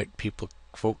got white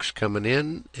folks coming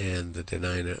in, and the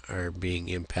Dena'ina are being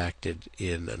impacted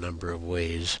in a number of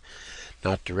ways,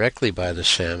 not directly by the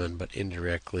salmon, but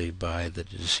indirectly by the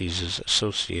diseases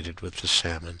associated with the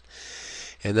salmon.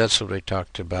 And that's what we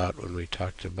talked about when we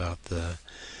talked about the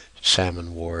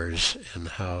salmon wars and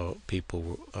how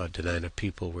Dena'ina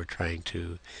people were trying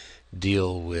to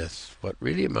deal with what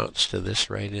really amounts to this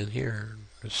right in here,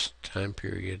 this time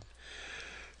period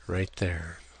right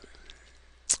there.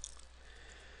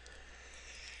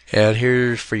 And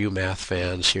here's, for you math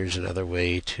fans, here's another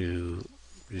way to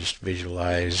just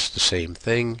visualize the same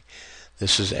thing.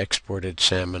 This is exported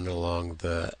salmon along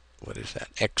the,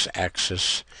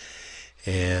 x-axis,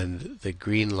 and the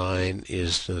green line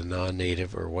is the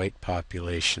non-native or white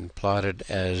population plotted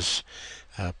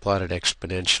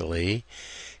exponentially,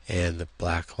 and the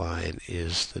black line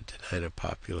is the Dena'ina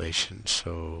population.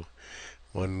 So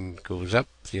one goes up,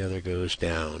 the other goes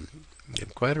down,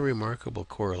 and quite a remarkable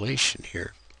correlation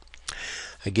here.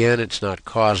 Again, it's not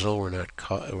causal,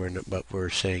 but we're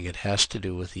saying it has to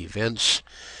do with events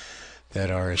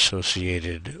that are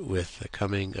associated with the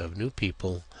coming of new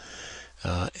people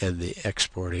and the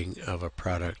exporting of a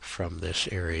product from this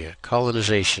area.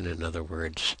 Colonization, in other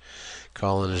words.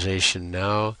 Colonization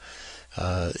now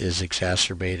is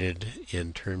exacerbated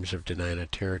in terms of Dena'ina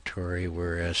territory,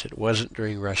 whereas it wasn't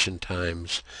during Russian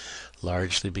times,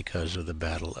 largely because of the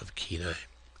Battle of Kenai.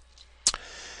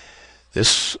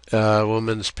 This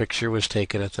woman's picture was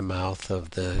taken at the mouth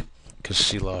of the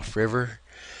Kasilof River.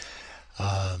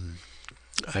 I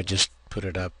just put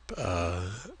it up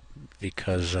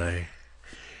because I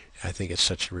think it's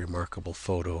such a remarkable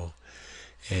photo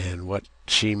and what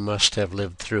she must have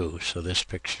lived through. So this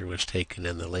picture was taken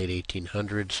in the late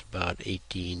 1800s, about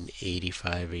 1885,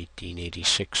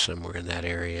 1886, somewhere in that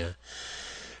area,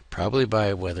 probably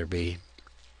by Weatherby,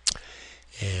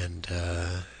 and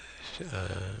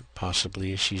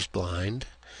possibly she's blind,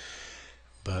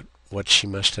 but what she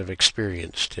must have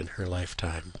experienced in her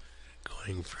lifetime,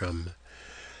 going from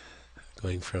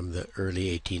the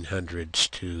early 1800s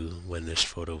to when this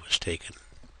photo was taken.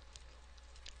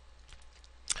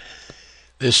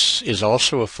 This is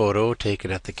also a photo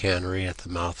taken at the cannery at the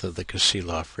mouth of the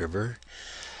Kasilof River,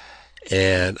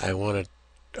 and I want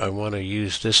to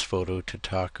use this photo to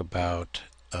talk about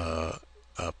a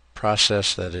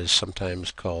process that is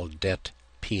sometimes called debt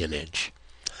peonage.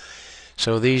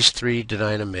 So these three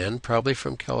Dena'ina men, probably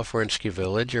from Californsky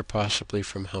Village or possibly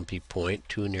from Humpy Point,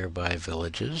 two nearby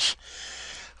villages,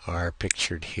 are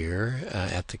pictured here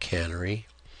at the cannery.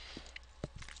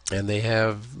 And they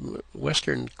have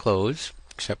Western clothes,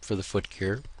 except for the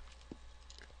footgear.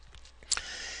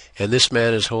 And this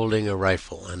man is holding a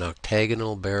rifle, an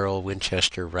octagonal barrel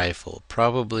Winchester rifle,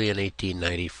 probably an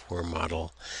 1894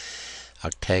 model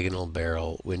octagonal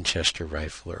barrel Winchester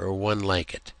rifle, or one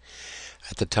like it.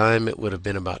 At the time, it would have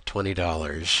been about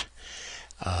 $20,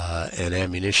 and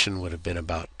ammunition would have been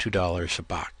about $2 a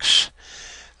box.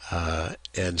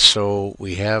 And so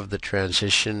we have the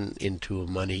transition into a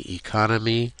money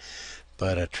economy,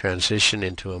 but a transition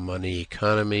into a money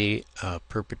economy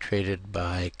perpetrated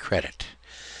by credit.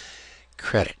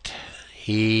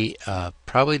 He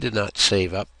probably did not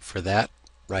save up for that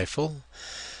rifle.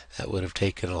 That would have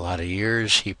taken a lot of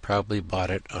years. He probably bought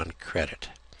it on credit.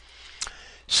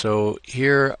 So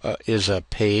here is a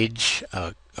page,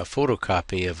 a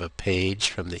photocopy of a page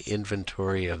from the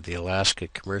inventory of the Alaska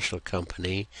Commercial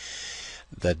Company,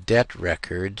 the debt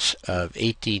records of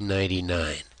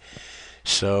 1899.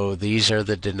 So these are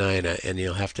the Dena'ina, and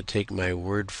you'll have to take my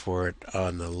word for it.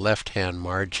 On the left-hand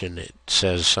margin, it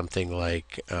says something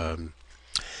like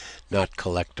not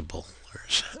collectible.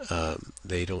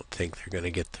 They don't think they're going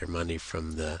to get their money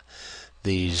from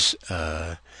these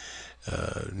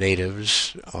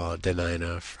natives,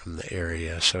 Dena'ina from the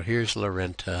area. So here's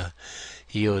Lorenta.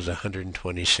 He owes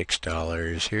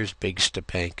 $126. Here's Big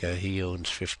Stepanka. He owes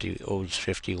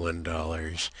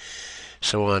 $51.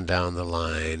 So on down the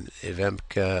line.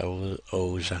 Ivemka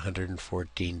owes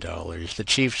 $114. The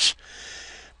chiefs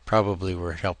probably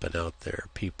were helping out their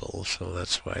people, so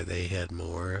that's why they had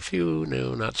more. A few,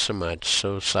 no, not so much.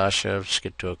 So Sasha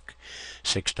Skituk,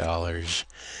 $6.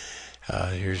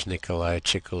 Here's Nikolai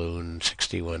Chikaloon,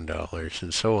 $61,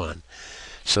 and so on.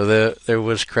 So there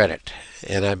was credit,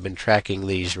 and I've been tracking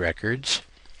these records.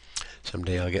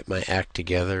 Someday I'll get my act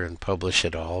together and publish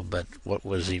it all, but what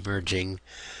was emerging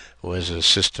was a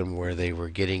system where they were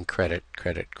getting credit,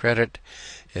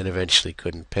 and eventually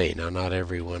couldn't pay. Now, not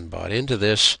everyone bought into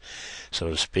this,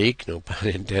 so to speak, no pun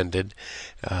intended,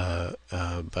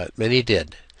 but many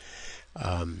did.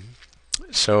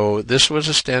 So this was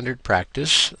a standard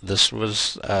practice. This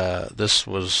was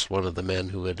one of the men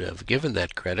who would have given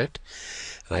that credit,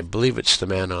 and I believe it's the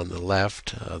man on the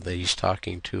left that he's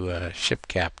talking to a ship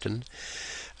captain.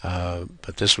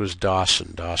 But this was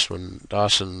Dawson.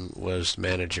 Dawson was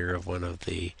manager of one of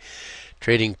the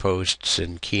trading posts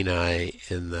in Kenai,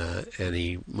 and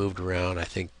he moved around. I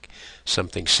think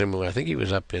something similar. I think he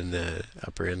was up in the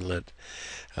Upper Inlet.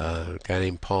 A guy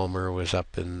named Palmer was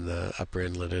up in the Upper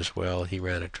Inlet as well. He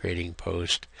ran a trading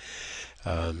post.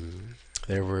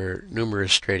 There were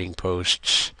numerous trading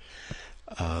posts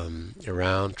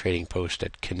around. Trading post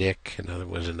at Kinnick,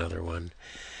 was another one.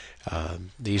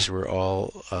 These were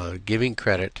all giving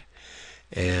credit,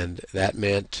 and that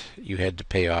meant you had to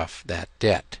pay off that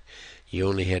debt. You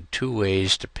only had two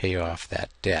ways to pay off that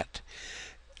debt.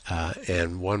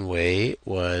 And one way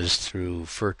was through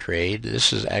fur trade.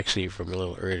 This is actually from a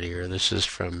little earlier. This is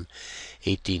from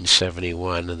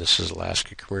 1871, and this is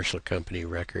Alaska Commercial Company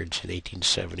records in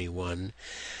 1871.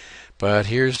 But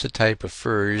here's the type of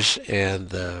furs and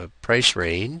the price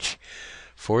range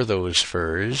for those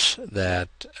furs that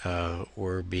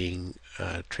were being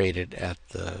traded at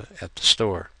the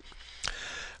store.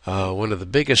 One of the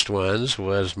biggest ones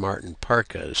was marten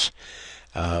parkas,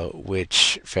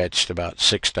 which fetched about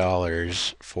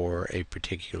 $6 for a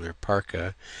particular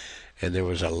parka, and there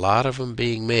was a lot of them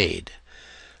being made.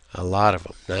 A lot of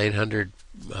them, 900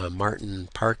 marten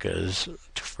parkas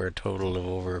for a total of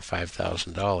over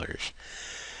 $5,000.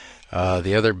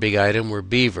 The other big item were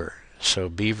beaver. So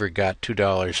beaver got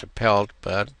 $2 a pelt,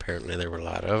 but apparently there were a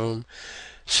lot of them.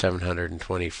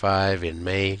 725 in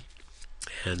May,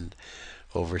 and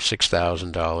over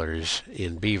 $6,000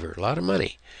 in beaver. A lot of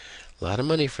money. A lot of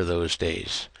money for those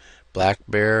days. Black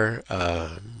bear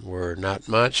were not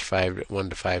much, $1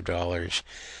 to $5,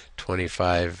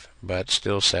 25, but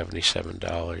still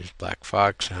 $77. Black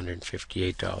fox,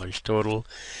 $158 total,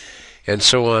 and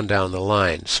so on down the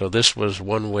line. So this was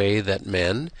one way that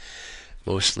men,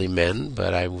 mostly men,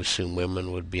 but I would assume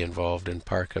women would be involved in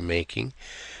parka making,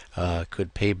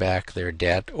 could pay back their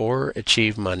debt or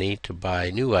achieve money to buy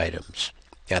new items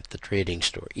at the trading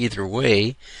store. Either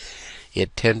way,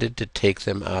 it tended to take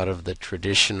them out of the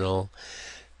traditional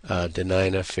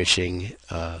Dena'ina fishing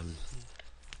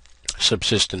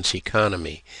subsistence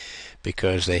economy,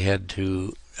 because they had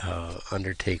to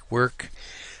undertake work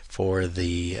for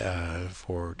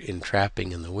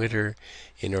entrapping in the winter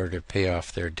in order to pay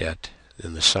off their debt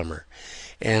in the summer.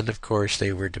 And of course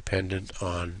they were dependent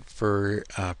on fur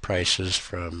prices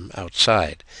from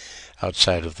outside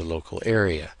of the local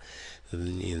area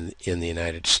in the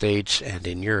United States and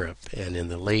in Europe. And in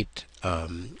the late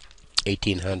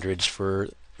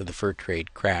 1800s, the fur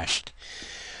trade crashed.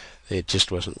 It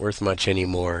just wasn't worth much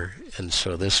anymore, and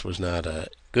so this was not a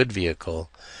good vehicle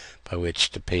by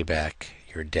which to pay back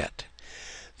your debt.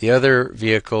 The other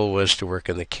vehicle was to work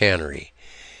in the cannery,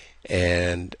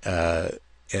 and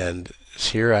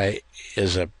here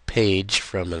is a page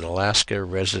from an Alaska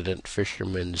Resident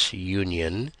Fishermen's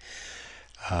Union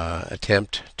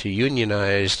attempt to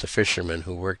unionize the fishermen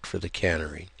who worked for the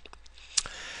cannery.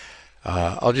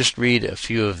 I'll just read a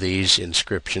few of these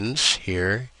inscriptions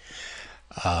here.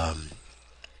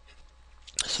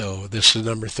 So this is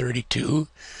number 32.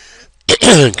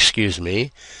 Excuse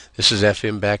me. This is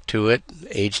F.M. Back to It,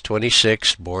 age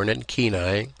 26, born in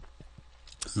Kenai,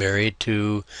 married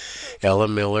to Ella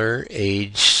Miller,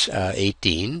 age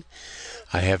 18.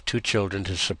 I have 2 children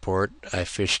to support. I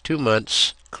fished 2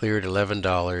 months, cleared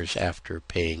 $11 after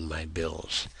paying my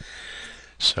bills.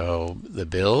 So the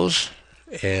bills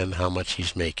and how much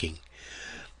he's making.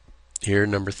 Here,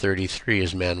 number 33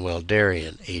 is Manuel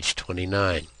Darien, age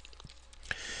 29.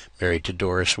 Married to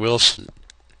Doris Wilson,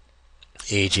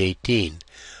 age 18.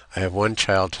 I have 1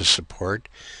 child to support.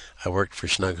 I worked for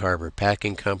Snug Harbor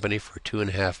Packing Company for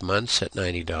 2.5 months at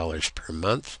 $90 per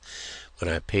month.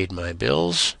 When I paid my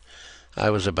bills,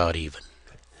 I was about even.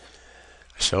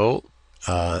 So,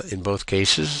 in both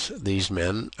cases, these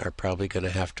men are probably going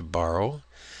to have to borrow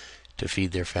to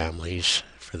feed their families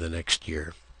for the next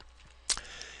year.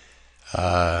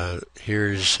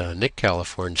 Here's Nick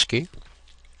Kalifornsky.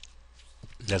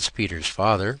 That's Peter's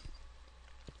father.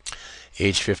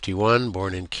 Age 51,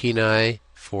 born in Kenai.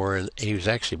 He was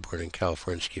actually born in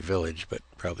Kalifornsky Village, but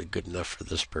probably good enough for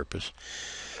this purpose.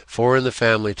 4 in the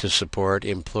family to support,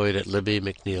 employed at Libby,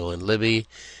 McNeil and Libby,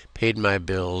 paid my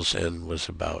bills, and was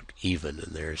about even.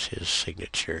 And there's his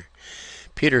signature.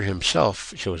 Peter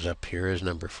himself shows up here as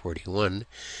number 41.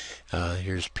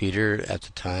 Here's Peter at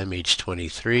the time, age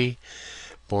 23,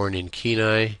 born in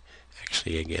Kenai,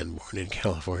 actually again born in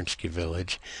California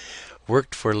Village,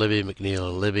 worked for Libby, McNeil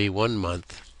and Libby 1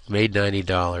 month, made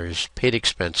 $90, paid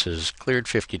expenses, cleared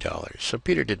 $50. So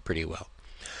Peter did pretty well.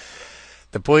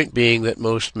 The point being that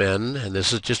most men, and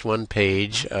this is just one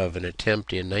page of an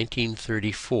attempt in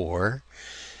 1934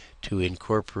 to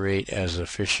incorporate as a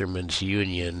fishermen's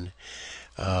union,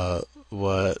 the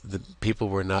people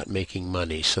were not making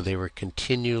money, so they were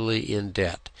continually in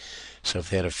debt. So if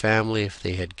they had a family, if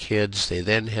they had kids, they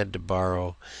then had to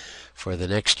borrow for the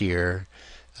next year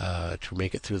to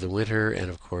make it through the winter, and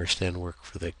of course then work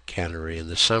for the cannery in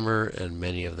the summer, and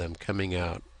many of them coming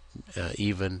out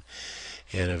even,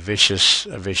 in a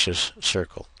vicious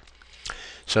circle.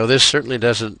 So this certainly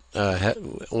didn't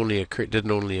only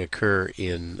occur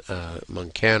in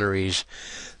among canneries.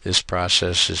 This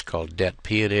process is called debt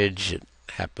peonage. It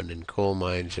happened in coal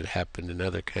mines. It happened in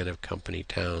other kind of company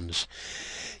towns.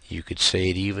 You could say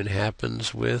it even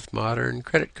happens with modern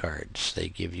credit cards. They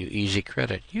give you easy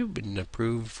credit. You've been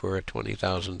approved for a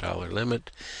 $20,000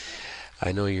 limit.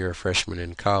 I know you're a freshman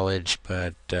in college,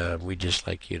 but we'd just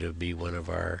like you to be one of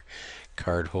our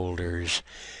card holders.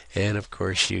 And of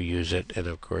course you use it, and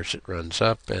of course it runs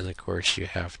up, and of course you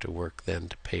have to work then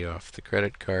to pay off the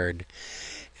credit card,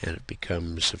 and it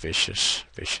becomes a vicious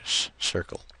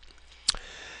circle.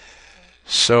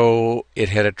 So it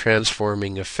had a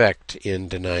transforming effect in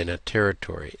Dena'ina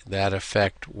territory. That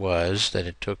effect was that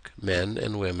it took men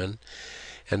and women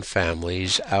and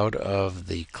families out of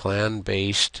the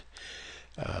clan-based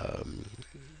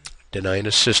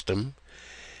Dena'ina system,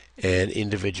 and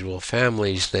individual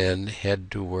families then had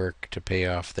to work to pay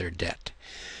off their debt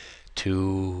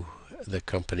to the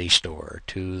company store,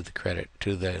 to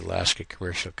the Alaska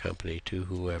Commercial Company, to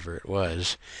whoever it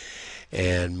was,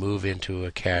 and move into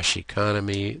a cash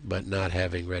economy, but not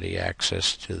having ready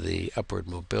access to the upward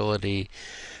mobility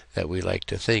that we like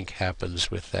to think happens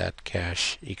with that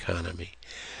cash economy.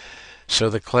 So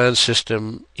the clan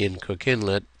system in Cook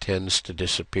Inlet tends to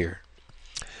disappear.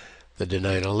 The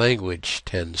Dena'ina language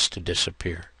tends to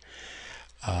disappear.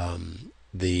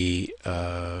 The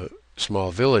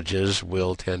small villages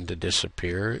will tend to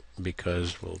disappear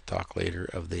because we'll talk later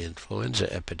of the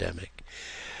influenza epidemic.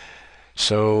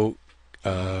 So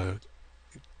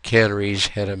canneries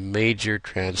had a major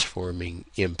transforming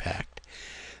impact.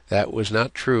 That was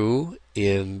not true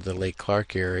in the Lake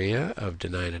Clark area of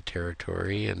Dena'ina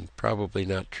territory, and probably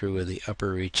not true in the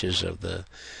upper reaches of the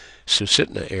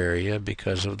Susitna area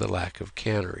because of the lack of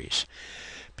canneries,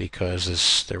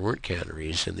 because there weren't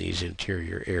canneries in these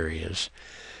interior areas.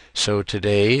 So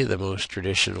today the most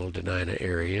traditional Dena'ina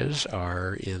areas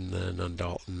are in the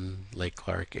Nundalton, Lake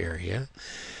Clark area.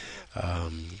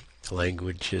 The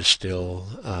language is still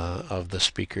of the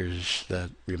speakers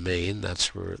that remain.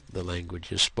 That's where the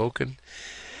language is spoken,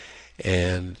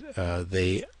 and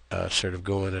they sort of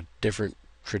go in a different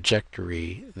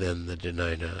trajectory than the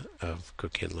Dena'ina of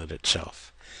Cook Inlet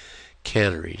itself.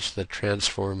 Canneries, the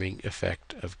transforming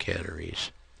effect of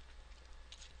canneries.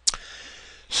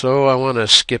 So I want to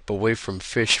skip away from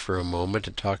fish for a moment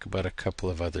and talk about a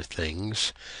couple of other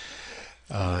things,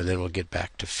 and then we'll get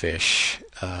back to fish.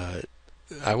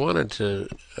 I wanted to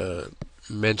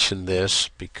mention this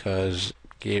because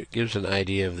it gives an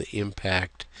idea of the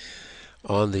impact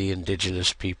on the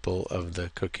indigenous people of the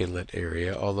Cook Inlet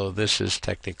area, although this is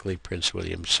technically Prince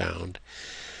William Sound.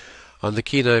 On the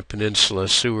Kenai Peninsula,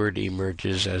 Seward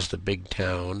emerges as the big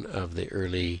town of the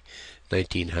early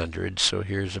 1900s. So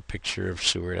here's a picture of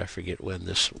Seward. I forget when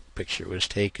this picture was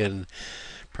taken,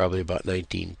 probably about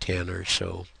 1910 or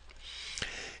so.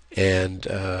 And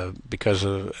because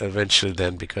of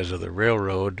the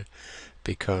railroad,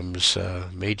 becomes a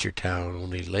major town,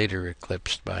 only later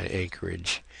eclipsed by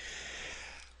Anchorage.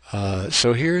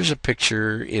 So here's a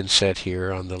picture inset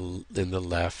here in the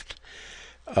left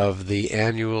of the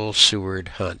annual Seward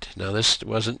hunt. Now this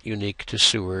wasn't unique to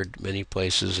Seward. Many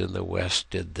places in the West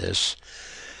did this.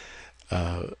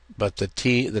 But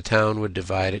the town would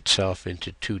divide itself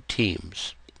into 2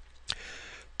 teams.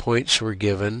 Points were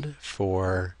given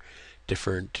for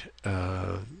different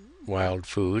wild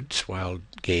foods, wild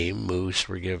game. Moose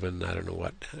were given, I don't know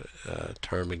what,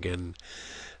 ptarmigan.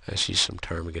 I see some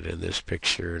ptarmigan in this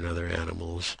picture and other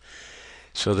animals.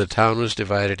 So the town was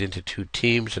divided into 2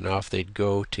 teams, and off they'd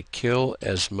go to kill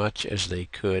as much as they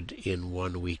could in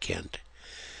one weekend.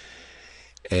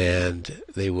 and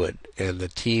they would. And the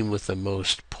team with the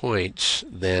most points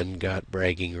then got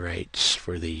bragging rights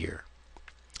for the year.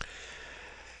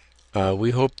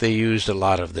 We hope they used a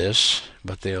lot of this,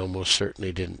 but they almost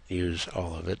certainly didn't use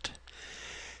all of it.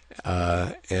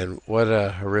 And what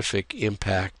a horrific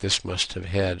impact this must have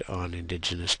had on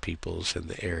indigenous peoples in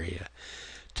the area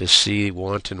to see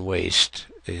wanton waste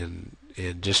and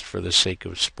just for the sake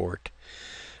of sport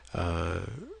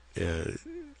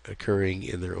occurring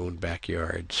in their own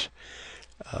backyards.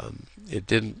 It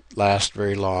didn't last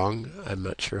very long. I'm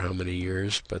not sure how many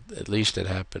years, but at least it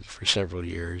happened for several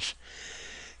years,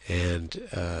 and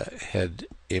had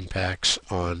impacts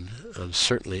on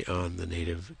certainly on the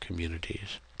native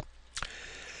communities.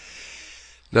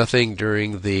 Nothing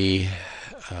during the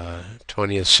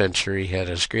 20th century had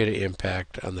as great an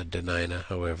impact on the Dena'ina,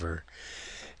 however,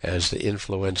 as the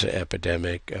influenza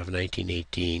epidemic of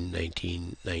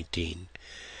 1918-1919.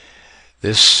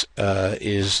 This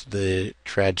is the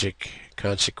tragic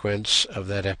consequence of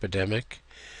that epidemic.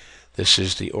 This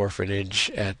is the orphanage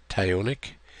at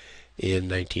Tyonek in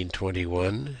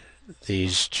 1921.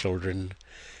 These children's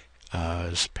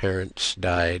parents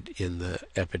died in the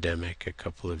epidemic a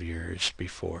couple of years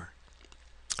before.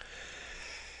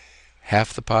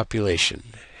 Half the population,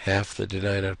 half the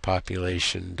Dena'ina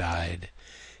population died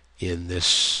in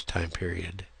this time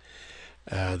period.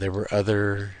 There were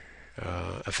other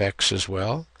effects as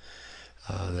well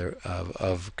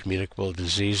of communicable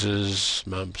diseases,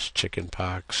 mumps,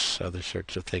 chickenpox, other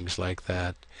sorts of things like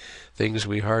that. Things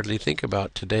we hardly think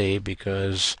about today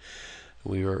because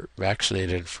we were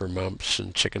vaccinated for mumps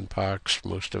and chickenpox,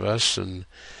 most of us, and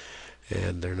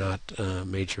they're not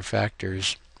major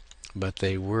factors, but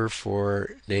they were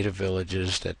for native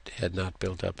villages that had not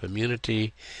built up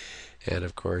immunity, and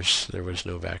of course there was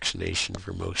no vaccination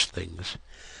for most things.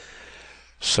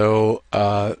 So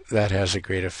that has a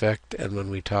great effect. And when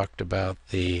we talked about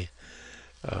the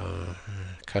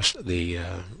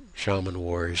shaman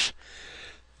wars,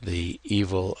 the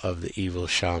evil of the evil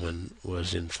shaman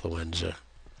was influenza.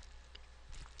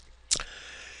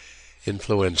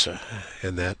 Influenza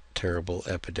and that terrible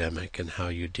epidemic and how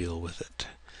you deal with it.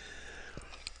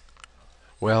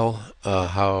 Well,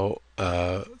 how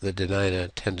the Dena'ina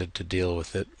tended to deal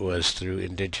with it was through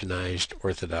indigenized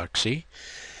orthodoxy.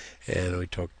 And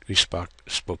we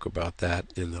spoke about that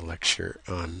in the lecture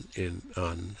on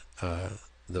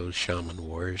those shaman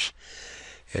wars.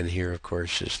 And here, of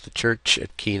course, is the church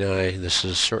at Kenai. This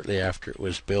is shortly after it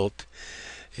was built.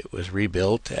 It was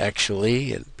rebuilt,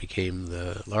 actually. It became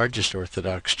the largest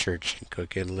Orthodox church in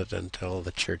Cook Inlet until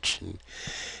the church in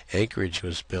Anchorage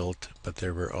was built. But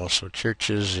there were also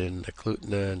churches in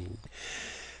Eklutna and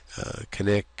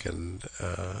Knik and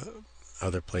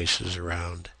other places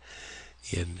around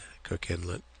in Cook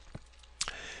Inlet.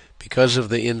 Because of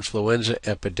the influenza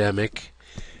epidemic,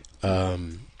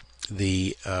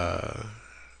 the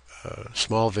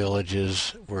small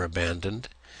villages were abandoned.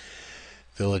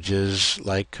 Villages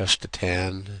like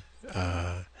Custatan,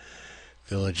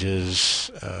 villages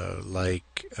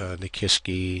like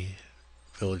Nikiski,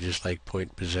 villages like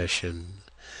Point Possession,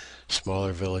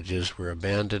 smaller villages were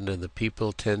abandoned, and the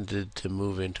people tended to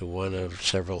move into one of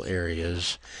several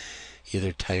areas,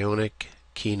 either Tyonek,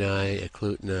 Kenai,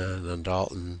 Eklutna,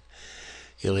 Nundalton,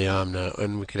 Iliamna,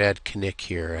 and we could add Knik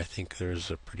here. I think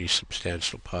there's a pretty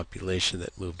substantial population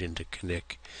that moved into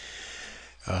Knik.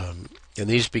 And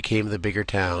these became the bigger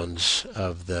towns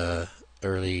of the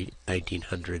early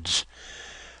 1900s.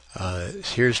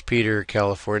 Here's Peter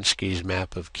Kalifornsky's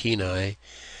map of Kenai.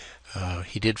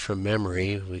 He did from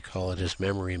memory. We call it his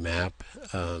memory map.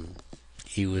 We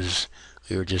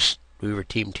were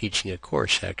team teaching a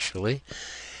course, actually,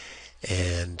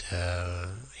 and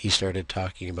he started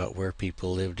talking about where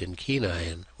people lived in Kenai,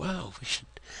 and wow, we should.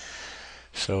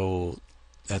 So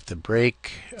at the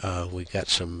break, we got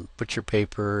some butcher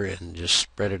paper and just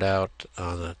spread it out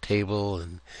on a table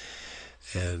and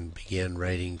began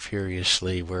writing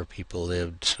furiously where people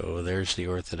lived. So there's the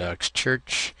Orthodox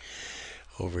Church.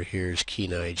 Over here's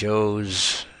Kenai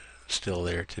Joe's, still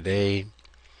there today.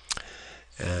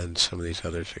 And some of these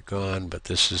others are gone, but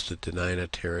this is the Dena'ina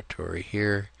territory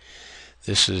here.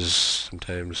 This is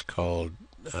sometimes called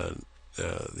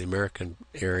the American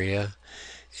area,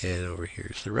 and over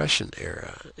here is the Russian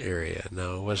area.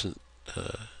 Now it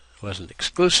wasn't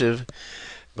exclusive,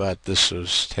 but this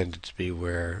was tended to be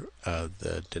where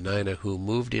the Dena'ina who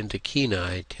moved into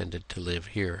Kenai tended to live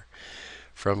here,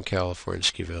 from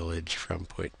Kalifornsky Village, from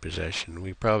Point Possession.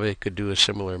 We probably could do a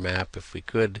similar map if we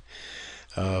could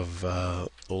of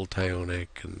Old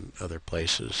Tyonek and other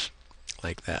places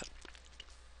like that.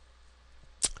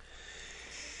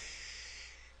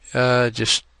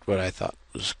 Just what I thought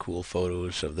was cool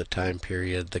photos of the time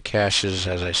period. The caches,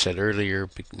 as I said earlier,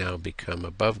 now become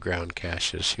above ground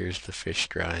caches. Here's the fish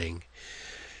drying.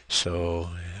 So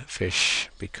fish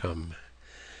become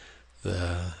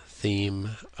the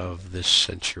theme of this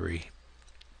century,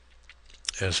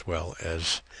 as well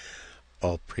as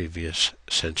all previous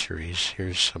centuries.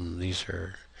 Here's some, these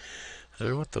are, I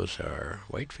don't know what those are,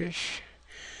 whitefish?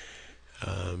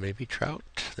 Maybe trout.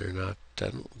 They're not,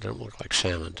 don't look like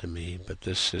salmon to me, but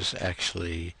this is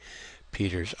actually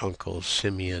Peter's uncle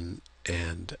Simeon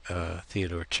and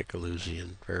Theodore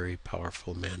Chickalusian, very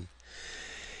powerful men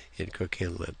in Cook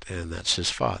Inlet, and that's his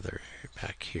father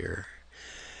back here.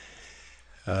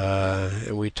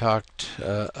 And we talked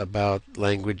about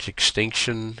language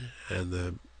extinction and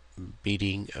the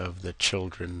beating of the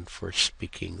children for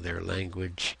speaking their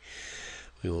language.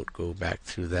 We won't go back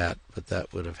through that, but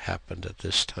that would have happened at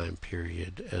this time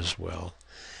period as well.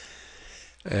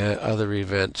 Other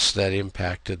events that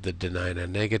impacted the Dena'ina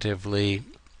negatively.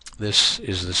 This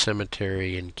is the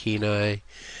cemetery in Kenai.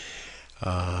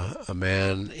 A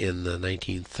man in the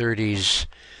 1930s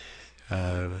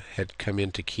had come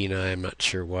into Kenai, I'm not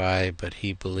sure why, but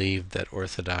he believed that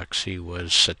Orthodoxy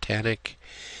was satanic.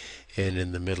 And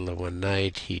in the middle of one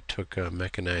night, he took a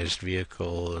mechanized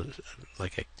vehicle,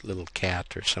 like a little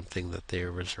cat or something that they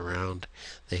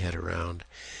had around,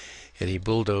 and he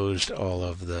bulldozed all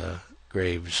of the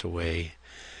graves away.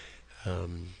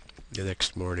 The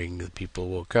next morning, the people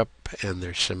woke up, and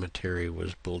their cemetery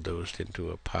was bulldozed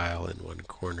into a pile in one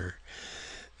corner.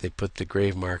 They put the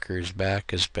grave markers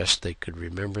back as best they could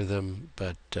remember them,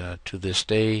 but to this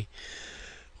day,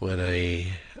 when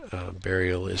a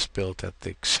burial is built at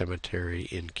the cemetery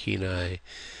in Kenai,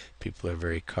 people are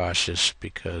very cautious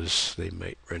because they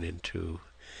might run into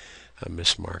a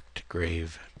mismarked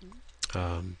grave.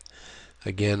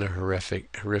 Again, a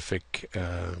horrific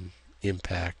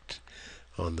impact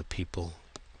on the people.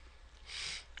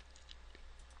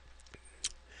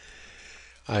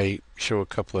 I show a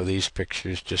couple of these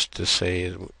pictures just to say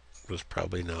it was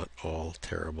probably not all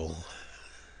terrible.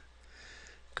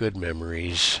 Good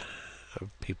memories of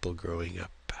people growing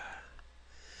up.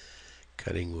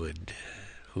 Cutting wood,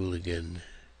 hooligan.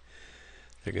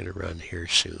 They're going to run here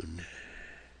soon.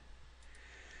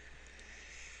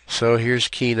 So here's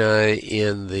Kenai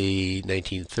in the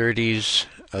 1930s.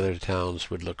 Other towns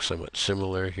would look somewhat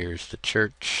similar. Here's the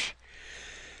church.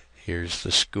 Here's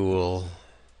the school,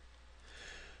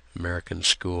 American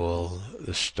school.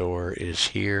 The store is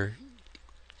here.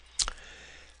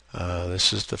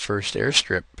 This is the first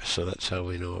airstrip, so that's how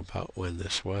we know about when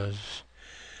this was.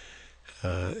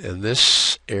 And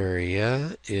this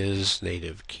area is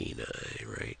native Kenai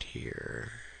right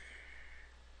here.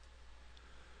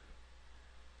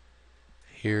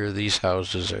 Here, these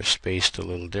houses are spaced a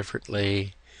little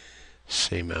differently.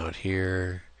 Same out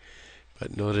here.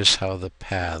 But notice how the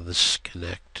paths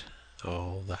connect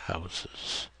all the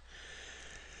houses.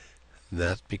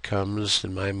 That becomes,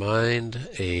 in my mind,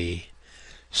 a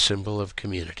symbol of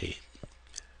community.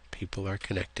 People are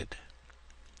connected.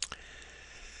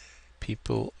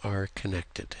 People are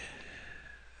connected.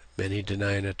 Many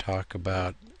Dena'ina talk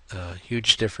about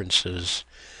huge differences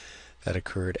that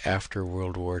occurred after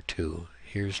World War II.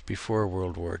 Here's before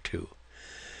World War II.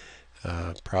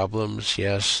 Problems,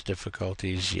 yes.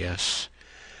 Difficulties, yes.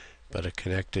 But a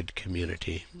connected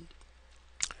community.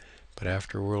 But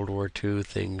after World War II,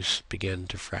 things began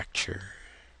to fracture.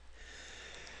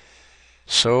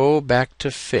 So, back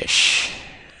to fish.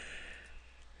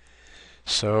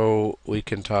 So, we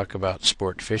can talk about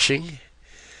sport fishing.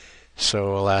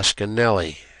 So, Alaska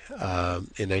Nellie.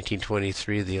 In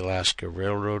 1923, the Alaska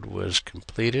Railroad was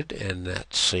completed, and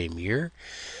that same year,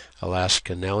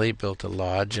 Alaska Nellie built a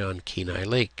lodge on Kenai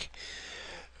Lake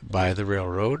by the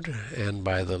railroad and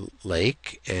by the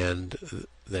lake, and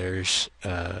there's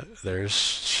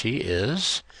she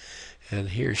is, and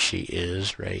here she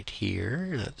is right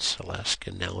here. That's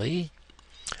Alaska Nellie.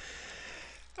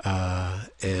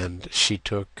 And she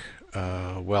took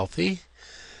wealthy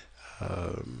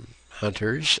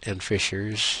hunters and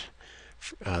fishers.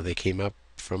 They came up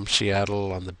from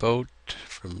Seattle on the boat,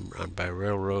 by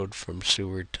railroad from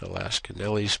Seward to Alaska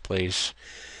Nellie's place,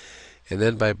 and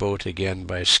then by boat again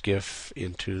by skiff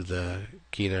into the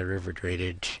Kenai River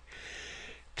drainage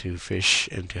to fish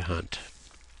and to hunt.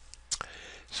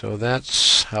 So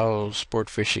that's how sport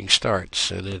fishing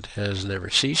starts, and it has never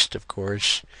ceased, of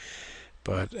course,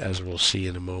 but as we'll see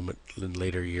in a moment, in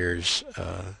later years,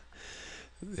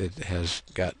 it has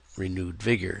got renewed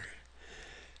vigor.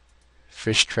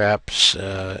 Fish traps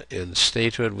in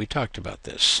statehood, we talked about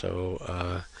this,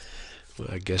 so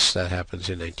I guess that happens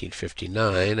in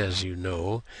 1959, as you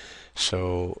know.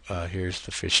 So here's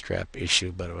the fish trap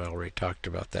issue, but I already talked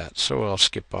about that. So I'll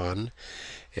skip on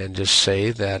and just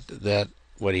say that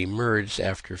what emerged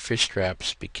after fish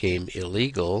traps became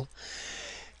illegal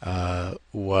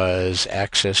was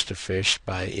access to fish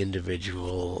by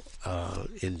individuals,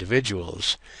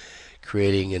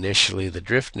 creating initially the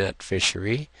drift net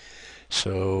fishery.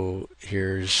 So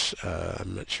here's,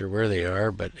 I'm not sure where they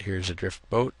are, but here's a drift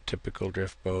boat, typical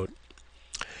drift boat.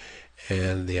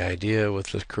 And the idea with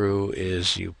the crew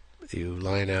is you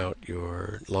line out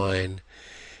your line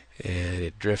and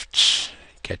it drifts,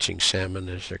 catching salmon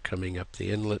as they're coming up the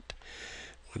inlet.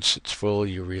 Once it's full,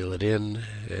 you reel it in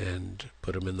and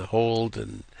put them in the hold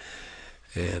and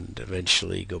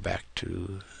eventually go back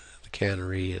to the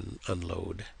cannery and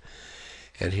unload.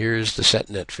 And here's the set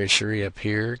net fishery up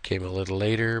here. Came a little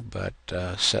later, but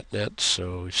set nets.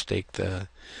 So stake the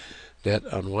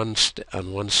net on one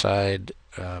side,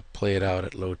 play it out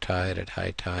at low tide, at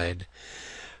high tide.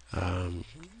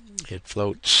 It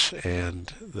floats,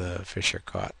 and the fish are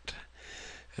caught.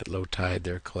 At low tide,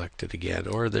 they're collected again,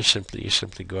 or you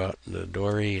simply go out in a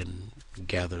dory and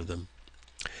gather them.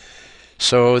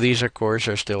 So these, of course,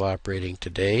 are still operating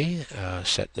today,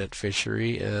 set net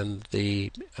fishery and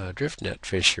the drift net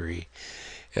fishery.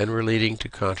 And we're leading to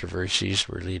controversies.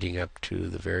 We're leading up to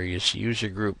the various user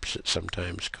groups, it's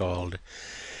sometimes called,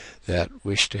 that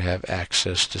wish to have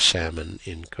access to salmon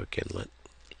in Cook Inlet.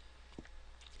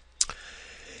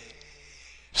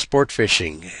 Sport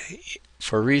fishing.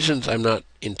 For reasons I'm not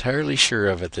entirely sure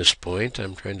of at this point,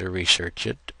 I'm trying to research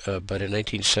it, but in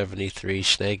 1973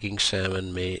 snagging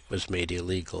salmon was made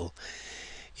illegal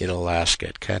in Alaska.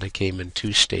 It kind of came in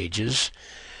two stages,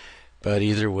 but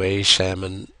either way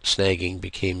salmon snagging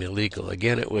became illegal.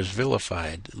 Again, it was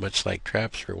vilified, much like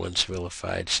traps were once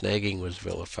vilified. Snagging was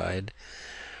vilified,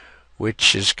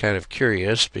 which is kind of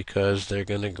curious because they're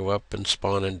going to go up and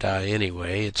spawn and die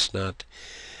anyway. It's not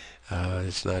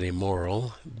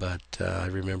immoral, but I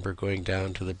remember going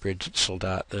down to the bridge at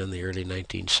Soldotna in the early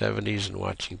 1970s and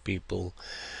watching people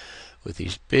with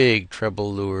these big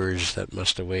treble lures that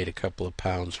must have weighed a couple of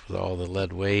pounds with all the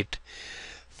lead weight,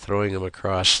 throwing them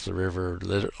across the river,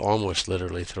 almost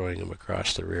literally throwing them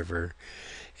across the river,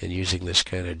 and using this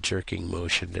kind of jerking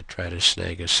motion to try to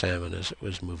snag a salmon as it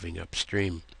was moving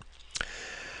upstream.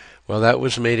 Well, that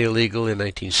was made illegal in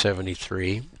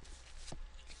 1973.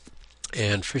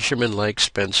 And fishermen like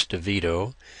Spence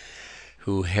DeVito,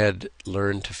 who had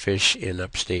learned to fish in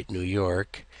upstate New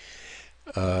York,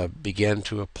 began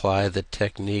to apply the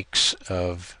techniques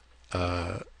of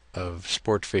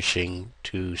sport fishing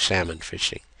to salmon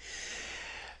fishing.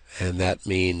 And that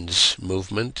means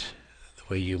movement,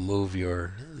 the way you move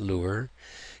your lure,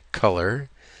 color,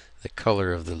 the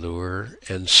color of the lure,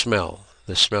 and smell,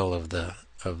 the smell of the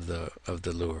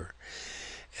lure.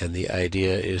 And the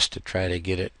idea is to try to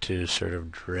get it to sort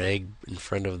of drag in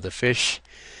front of the fish,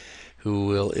 who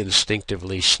will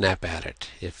instinctively snap at it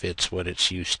if it's what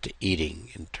it's used to eating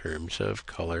in terms of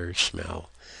color, smell,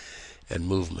 and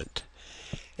movement.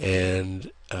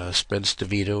 And Spence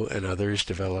DeVito and others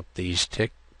developed these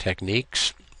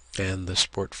techniques, and the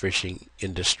sport fishing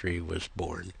industry was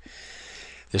born.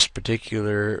 This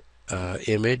particular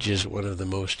image is one of the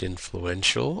most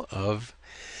influential of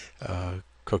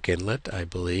Cook Inlet, I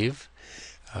believe.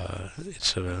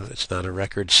 It's not a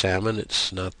record salmon.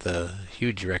 It's not the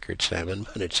huge record salmon,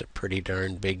 but it's a pretty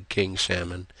darn big king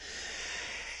salmon.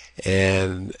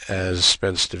 And as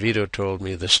Spence DeVito told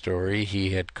me the story,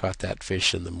 he had caught that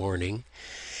fish in the morning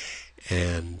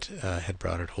and had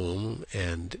brought it home,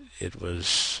 and it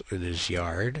was in his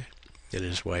yard. And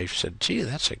his wife said, "Gee,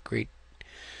 that's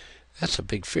a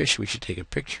big fish. We should take a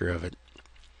picture of it."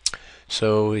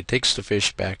 So he takes the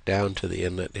fish back down to the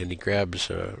inlet and he grabs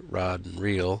a rod and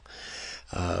reel,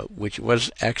 which was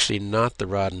actually not the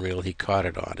rod and reel he caught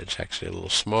it on. It's actually a little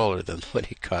smaller than what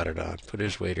he caught it on. Put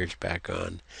his waders back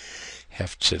on,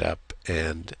 hefts it up,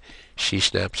 and she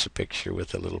snaps a picture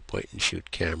with a little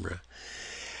point-and-shoot camera.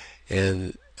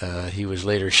 And he was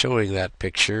later showing that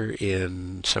picture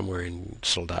somewhere in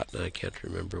Soldotna, I can't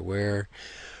remember where,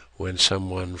 when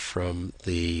someone from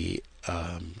the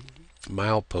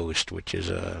Milepost, which is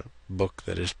a book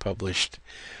that is published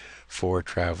for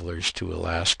travelers to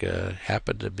Alaska,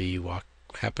 happened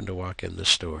to walk in the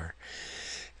store.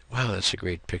 "Wow, that's a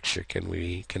great picture.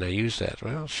 Can I use that?"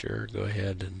 "Well, sure, go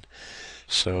ahead." And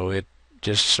so it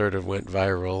just sort of went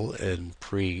viral in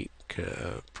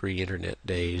pre-internet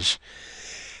days,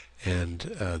 and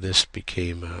this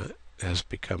has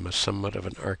become a somewhat of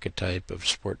an archetype of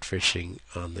sport fishing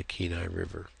on the Kenai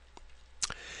River.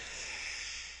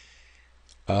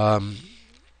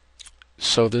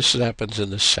 So this happens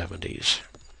in the 70s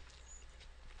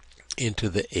into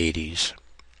the 80s.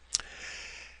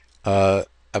 I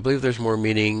believe there's more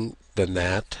meaning than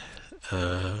that,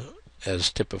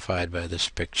 as typified by this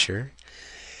picture.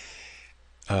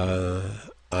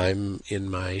 I'm in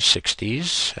my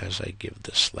 60s as I give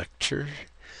this lecture,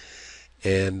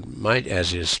 and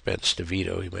as is Spence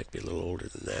DeVito, he might be a little older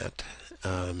than that.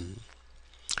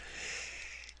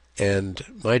 And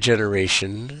my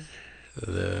generation,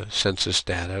 the census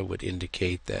data would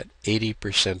indicate that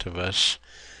 80% of us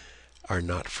are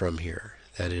not from here.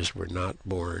 That is, we're not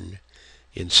born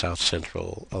in south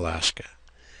central Alaska.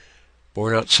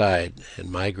 Born outside and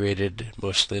migrated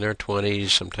mostly in our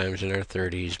 20s, sometimes in our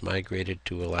 30s, migrated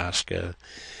to Alaska,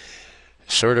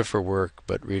 sort of for work,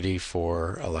 but really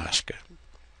for Alaska.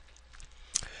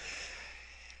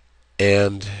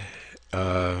 And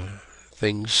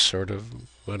things sort of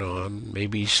went on.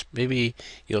 Maybe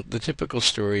the typical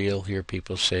story you'll hear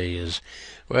people say is,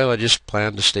 well, I just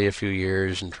planned to stay a few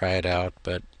years and try it out,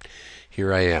 but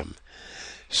here I am.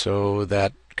 So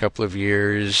that couple of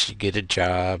years, you get a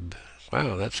job.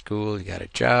 Wow, that's cool. You got a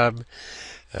job.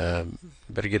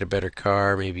 Better get a better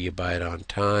car. Maybe you buy it on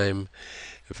time.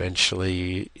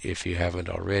 Eventually, if you haven't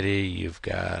already, you've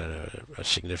got a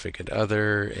significant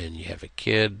other and you have a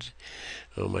kid.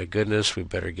 Oh my goodness, we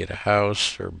better get a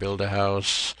house or build a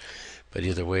house. But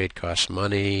either way, it costs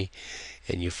money.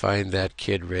 And you find that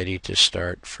kid ready to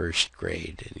start first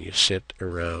grade. And you sit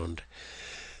around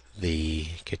the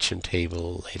kitchen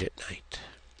table late at night.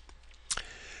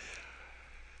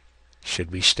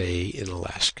 Should we stay in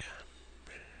Alaska?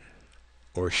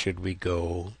 Or should we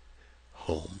go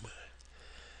home?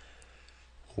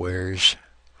 Where's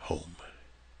home?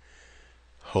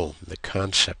 Home, the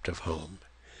concept of home.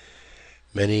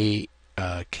 Many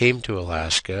came to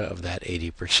Alaska, of that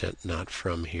 80% not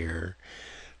from here,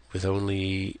 with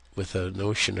a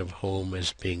notion of home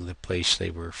as being the place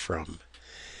they were from.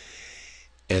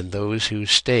 And those who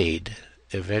stayed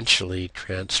eventually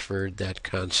transferred that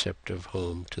concept of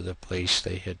home to the place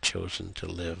they had chosen to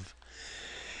live.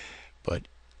 But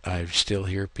I still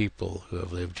hear people who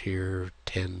have lived here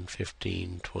 10,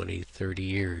 15, 20, 30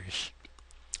 years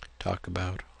talk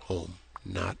about home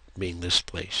not being this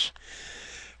place.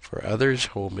 For others,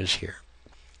 home is here.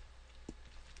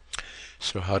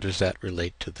 So how does that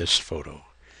relate to this photo?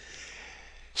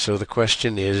 So the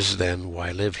question is then,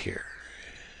 why live here?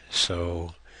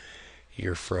 So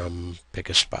you're from, pick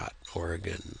a spot,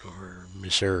 Oregon or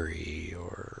Missouri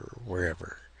or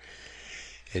wherever,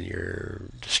 and you're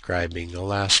describing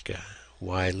Alaska.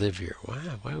 Why live here?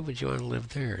 Why would you want to live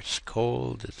there? It's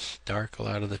cold, it's dark a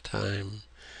lot of the time.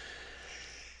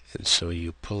 And so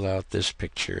you pull out this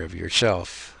picture of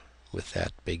yourself with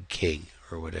that big king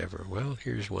or whatever. Well,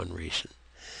 here's one reason.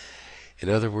 In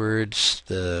other words,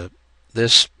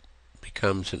 this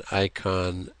becomes an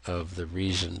icon of the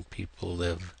reason people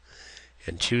live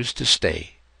and choose to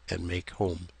stay and make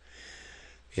home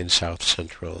in south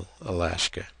central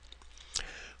Alaska.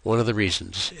 One of the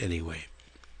reasons, anyway.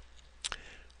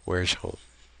 Where's home?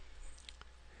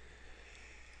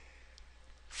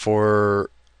 For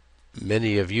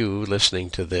many of you listening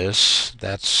to this,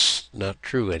 that's not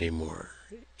true anymore.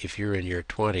 If you're in your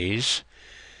 20s,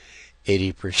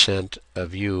 80%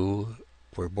 of you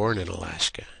were born in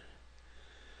Alaska.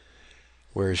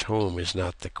 Where's home is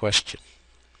not the question.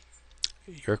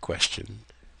 Your question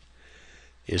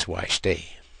is why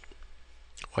stay?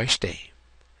 Why stay?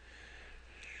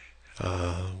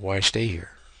 Why stay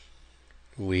here?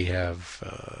 We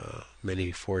have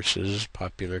many forces,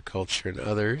 popular culture and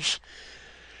others,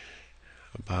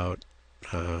 about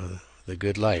the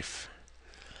good life.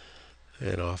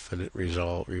 And often it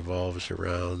revolves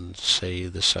around, say,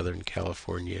 the Southern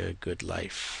California good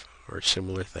life or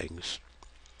similar things.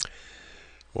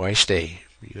 Why stay?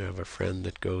 You have a friend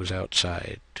that goes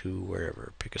outside to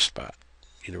wherever, pick a spot,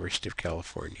 University of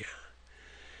California.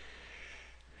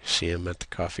 See him at the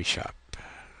coffee shop.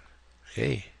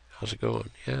 Hey, how's it going?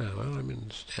 Yeah, well,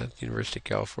 I'm at the University of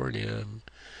California.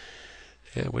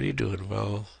 Yeah, what are you doing?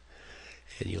 Well,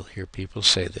 and you'll hear people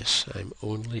say this, I'm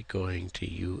only going to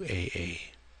UAA.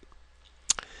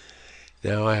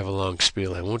 Now, I have a long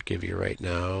spiel I won't give you right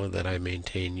now that I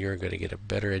maintain you're going to get a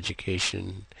better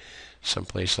education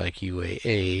someplace like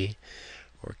UAA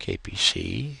or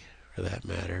KPC, for that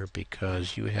matter,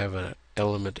 because you have an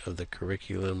element of the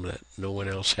curriculum that no one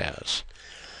else has,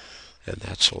 and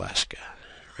that's Alaska,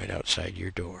 right outside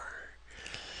your door.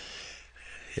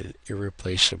 An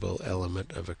irreplaceable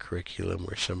element of a curriculum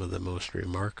where some of the most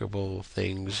remarkable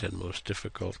things and most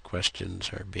difficult questions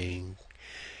are being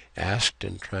asked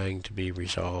and trying to be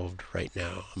resolved right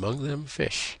now. Among them,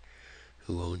 fish,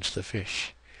 who owns the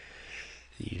fish.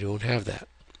 You don't have that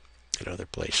in other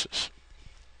places.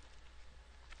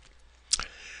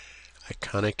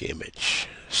 Iconic image,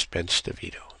 Spence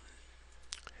DeVito.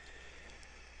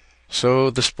 So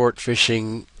the sport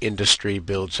fishing industry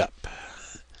builds up.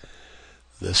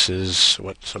 This is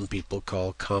what some people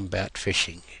call combat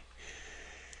fishing.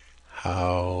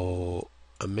 How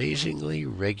amazingly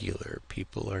regular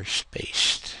people are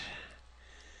spaced.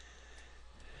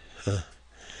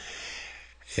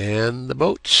 And the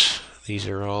boats. These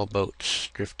are all boats,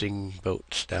 drifting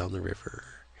boats down the river.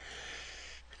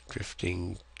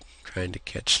 Drifting, trying to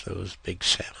catch those big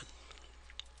salmon.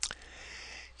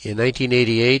 In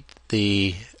 1988,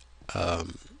 the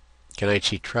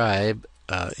Comanche tribe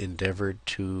endeavored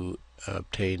to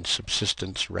obtain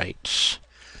subsistence rights.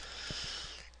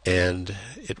 And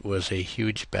it was a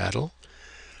huge battle,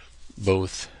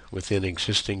 both within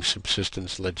existing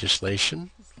subsistence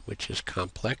legislation, which is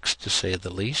complex to say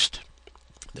the least.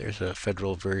 There's a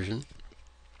federal version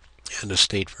and a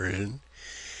state version.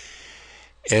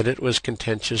 And it was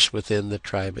contentious within the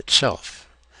tribe itself.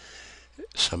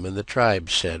 Some in the tribe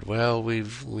said, well,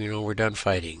 we're done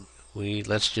fighting.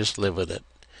 Let's just live with it.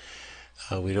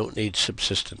 We don't need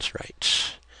subsistence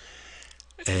rights.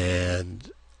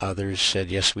 And others said,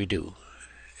 yes, we do.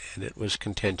 And it was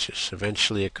contentious.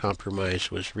 Eventually a compromise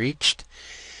was reached,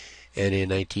 and in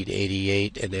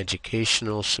 1988 an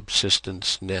educational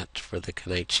subsistence net for the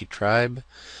Comanche tribe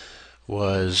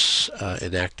was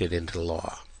enacted into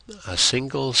law. A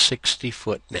single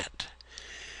 60-foot net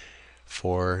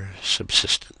for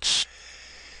subsistence.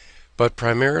 But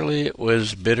primarily it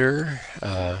was bitter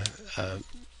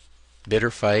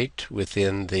fight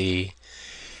within the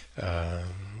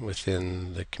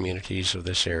communities of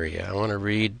this area. I want to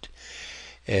read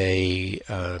an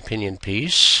opinion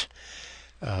piece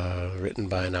written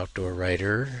by an outdoor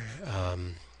writer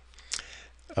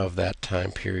of that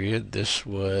time period. This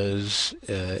was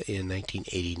in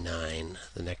 1989,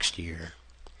 the next year.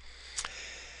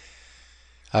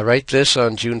 I write this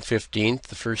on June 15th,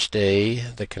 the first day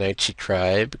the Comanche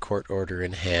tribe, court order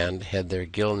in hand, had their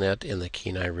gill net in the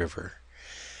Kenai River.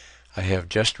 I have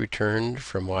just returned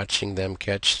from watching them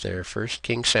catch their first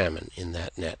king salmon in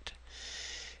that net.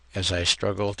 As I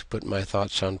struggle to put my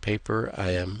thoughts on paper,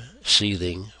 I am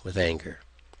seething with anger.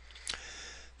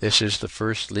 This is the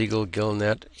first legal gill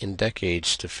net in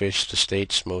decades to fish the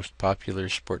state's most popular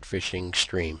sport fishing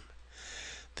stream.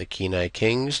 The Kenai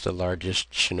Kings, the largest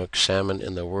Chinook salmon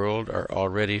in the world, are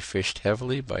already fished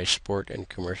heavily by sport and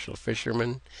commercial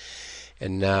fishermen,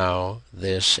 and now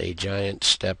this a giant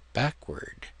step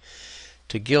backward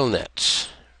to gill nets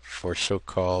for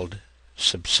so-called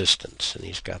subsistence, and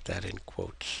he's got that in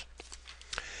quotes.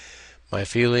 My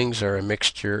feelings are a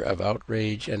mixture of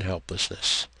outrage and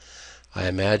helplessness. I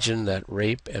imagine that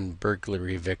rape and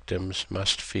burglary victims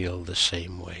must feel the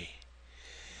same way.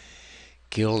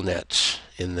 Gill nets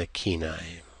in the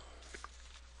Kenai.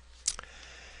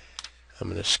 I'm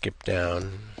going to skip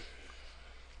down.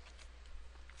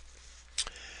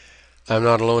 I'm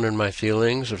not alone in my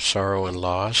feelings of sorrow and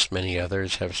loss. Many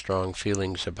others have strong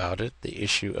feelings about it. The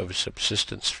issue of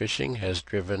subsistence fishing has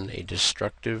driven a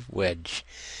destructive wedge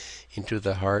into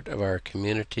the heart of our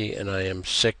community, and I am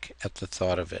sick at the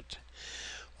thought of it.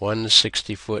 One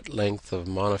 60-foot length of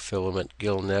monofilament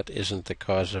gill net isn't the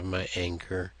cause of my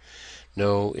anger.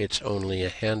 No, it's only a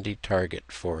handy target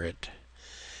for it.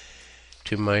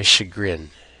 To my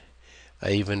chagrin,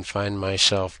 I even find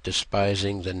myself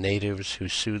despising the natives who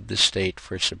sued the state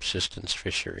for subsistence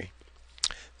fishery.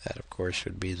 That, of course,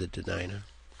 would be the Dena'ina.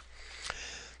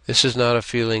 This is not a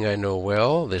feeling I know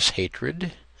well, this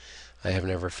hatred. I have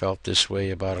never felt this way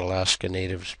about Alaska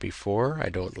natives before. I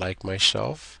don't like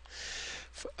myself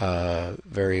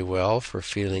very well for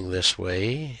feeling this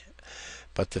way.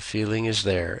 But the feeling is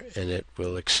there, and it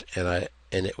will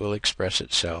express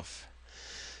itself.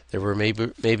 There were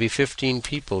maybe 15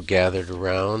 people gathered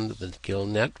around the gill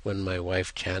net when my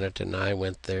wife Janet and I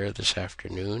went there this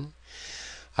afternoon.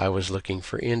 I was looking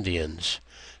for Indians,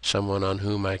 someone on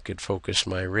whom I could focus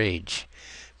my rage,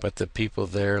 but the people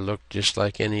there looked just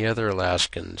like any other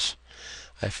Alaskans.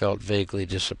 I felt vaguely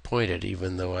disappointed,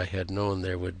 even though I had known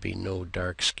there would be no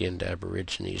dark-skinned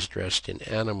aborigines dressed in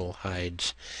animal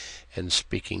hides and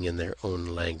speaking in their own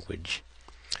language.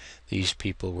 These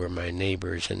people were my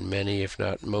neighbors, and many, if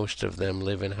not most of them,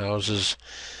 live in houses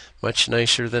much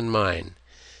nicer than mine,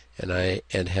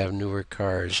 and have newer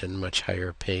cars and much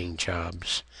higher-paying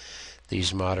jobs.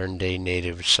 These modern-day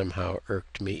natives somehow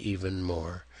irked me even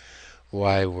more.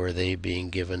 Why were they being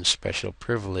given special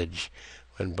privilege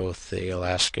when both the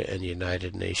Alaska and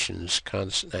United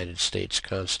States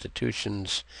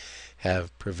constitutions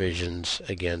have provisions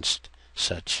against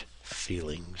such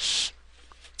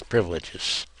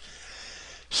privileges,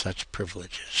 such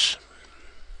privileges.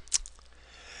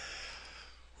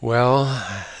 Well,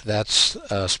 that's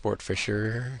a sport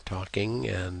fisher talking,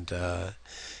 and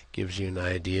gives you an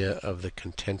idea of the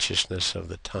contentiousness of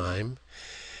the time.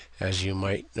 As you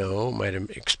might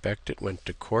expect, it went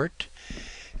to court.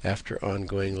 After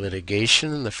ongoing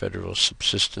litigation, the Federal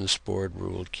Subsistence Board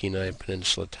ruled Kenai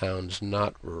Peninsula towns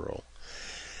not rural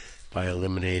by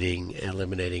eliminating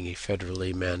a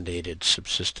federally mandated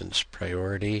subsistence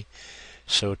priority.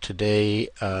 So today,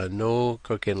 no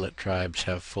Cook Inlet tribes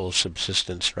have full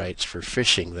subsistence rights for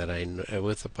fishing that I know,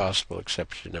 with the possible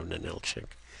exception of Ninilchik,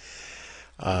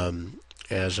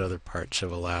 as other parts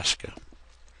of Alaska.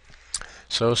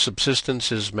 So subsistence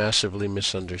is massively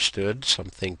misunderstood. Some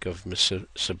think of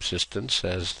subsistence,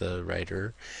 as the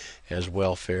writer, as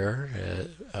welfare,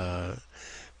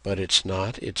 but it's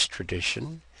not. It's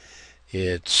tradition.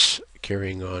 It's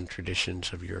carrying on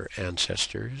traditions of your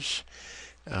ancestors.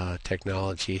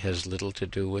 Technology has little to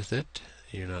do with it.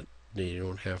 You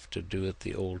don't have to do it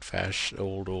the old-fashioned,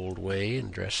 old way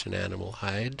and dress in animal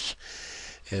hides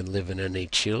and live in any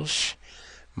chilch.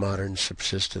 Modern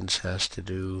subsistence has to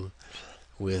do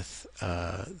with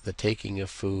the taking of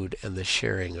food and the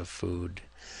sharing of food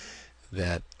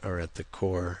that are at the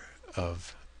core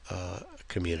of a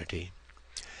community.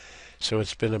 So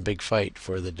it's been a big fight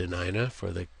for the Dena'ina,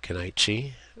 for the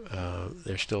Kenaitchi.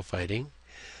 They're still fighting.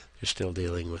 They're still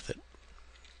dealing with it.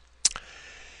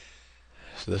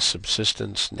 So the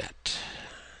subsistence net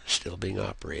still being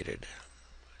operated.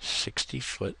 60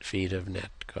 feet of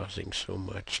net causing so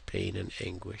much pain and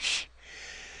anguish.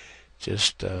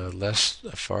 Just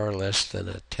far less than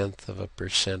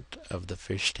 0.1% of the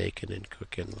fish taken in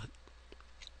Cook Inlet.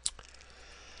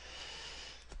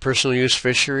 The personal use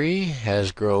fishery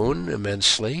has grown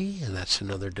immensely, and that's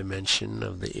another dimension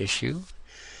of the issue.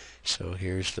 So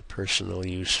here's the personal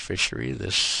use fishery.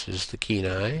 This is the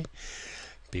Kenai.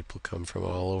 People come from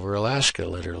all over Alaska,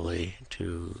 literally,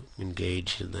 to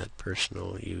engage in that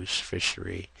personal use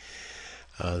fishery.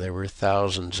 There were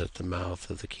thousands at the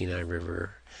mouth of the Kenai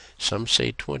River. Some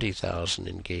say 20,000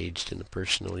 engaged in the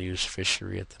personal use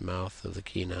fishery at the mouth of the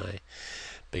Kenai,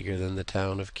 bigger than the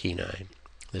town of Kenai,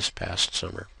 this past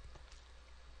summer.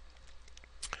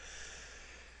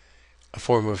 A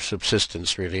form of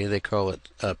subsistence, really. They call it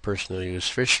a personal use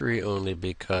fishery only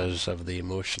because of the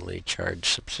emotionally charged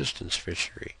subsistence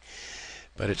fishery,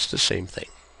 but it's the same thing.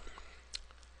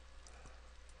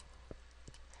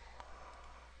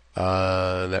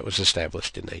 That was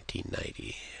established in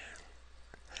 1990.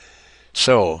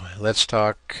 So let's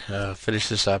finish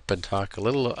this up and talk a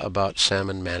little about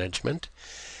salmon management.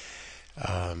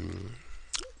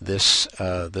 This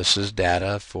is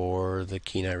data for the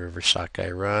Kenai River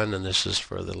Sockeye Run, and this is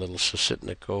for the Little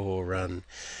Susitna-Coho Run.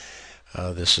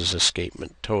 This is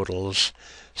escapement totals.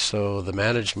 So the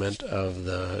management of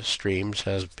the streams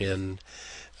has been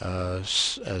a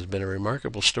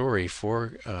remarkable story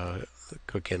for the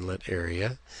Cook Inlet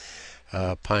area,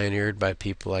 pioneered by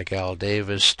people like Al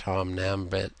Davis, Tom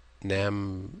Nambedet,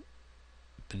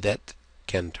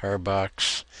 Ken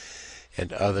Tarbox,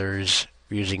 and others,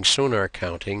 using sonar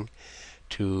counting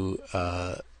to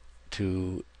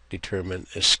determine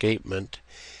escapement,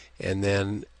 and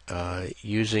then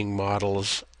using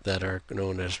models that are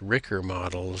known as Ricker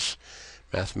models,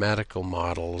 mathematical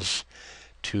models,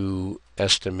 to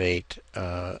estimate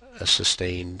a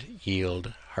sustained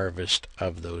yield harvest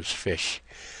of those fish.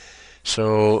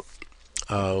 So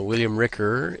William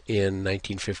Ricker, in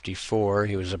 1954,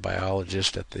 he was a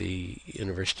biologist at the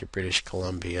University of British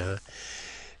Columbia,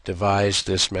 devised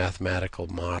this mathematical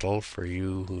model. For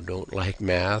you who don't like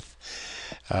math,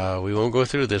 we won't go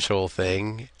through this whole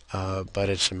thing, but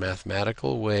it's a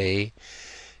mathematical way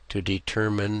to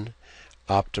determine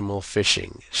optimal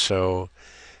fishing. So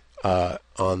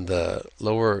on the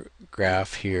lower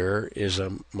graph here is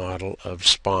a model of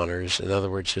spawners, in other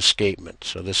words, escapement.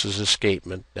 So this is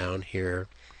escapement down here,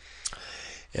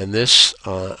 and this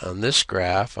on this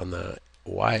graph on the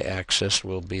y-axis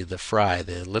will be the fry,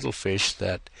 the little fish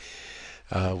that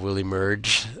will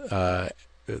emerge,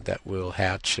 that will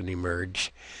hatch and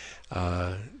emerge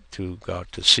to go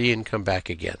out to sea and come back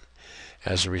again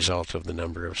as a result of the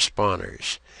number of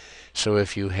spawners. So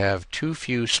if you have too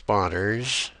few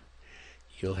spawners,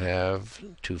 you'll have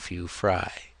too few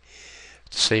fry.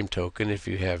 At the same token, if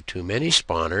you have too many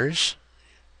spawners,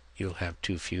 you'll have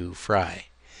too few fry,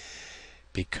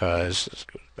 because let's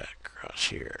go back across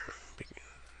here,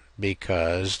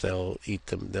 because they'll eat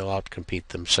them, they'll outcompete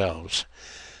themselves.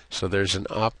 So there's an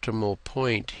optimal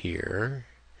point here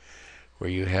where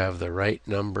you have the right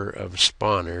number of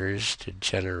spawners to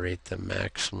generate the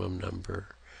maximum number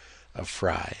of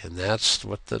fry. And that's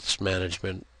what this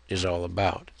management is all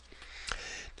about.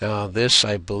 Now this,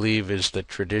 I believe, is the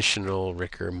traditional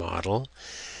Ricker model.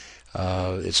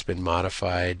 It's been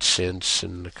modified since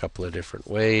in a couple of different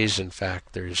ways. In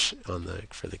fact, there's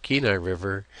for the Kenai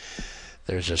River,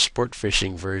 there's a sport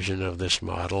fishing version of this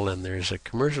model, and there's a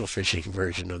commercial fishing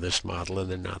version of this model,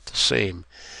 and they're not the same.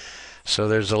 So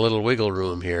there's a little wiggle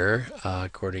room here,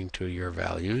 according to your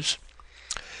values.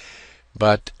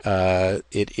 But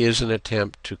it is an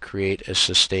attempt to create a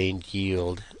sustained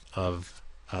yield of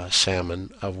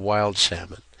salmon, of wild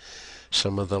salmon.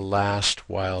 Some of the last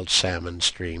wild salmon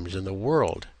streams in the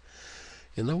world.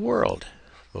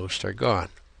 Most are gone.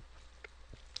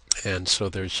 And so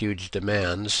there's huge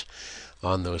demands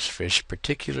on those fish,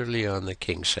 particularly on the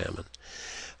king salmon.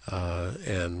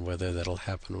 And whether that'll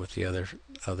happen with the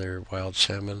other wild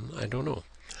salmon, I don't know.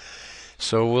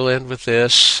 So we'll end with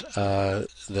this.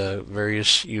 The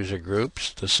various user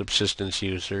groups, the subsistence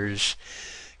users,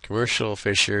 commercial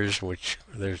fishers, which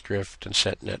there's drift and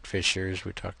set net fishers.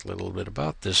 We talked a little bit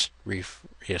about this reef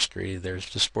history. There's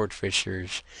the sport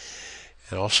fishers,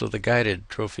 and also the guided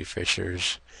trophy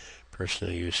fishers,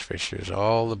 personal use fishers,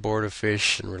 all the Board of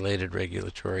Fish and related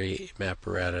regulatory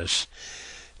apparatus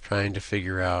trying to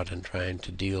figure out and trying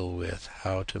to deal with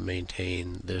how to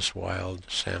maintain this wild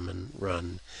salmon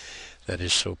run that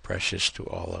is so precious to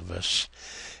all of us.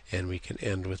 And we can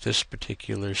end with this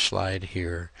particular slide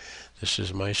here. This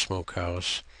is my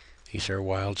smokehouse. These are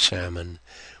wild salmon.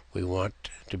 We want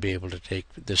to be able to take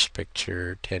this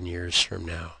picture 10 years from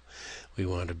now. We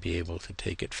want to be able to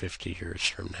take it 50 years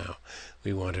from now.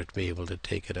 We want to be able to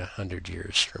take it 100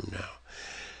 years from now.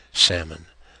 Salmon,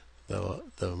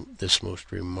 this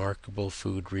most remarkable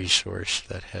food resource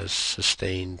that has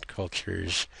sustained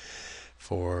cultures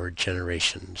for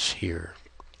generations here.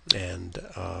 And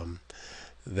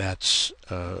that's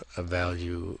a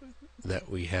value that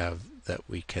we have that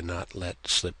we cannot let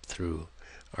slip through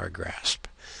our grasp.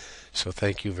 So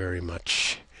thank you very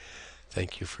much.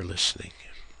 Thank you for listening.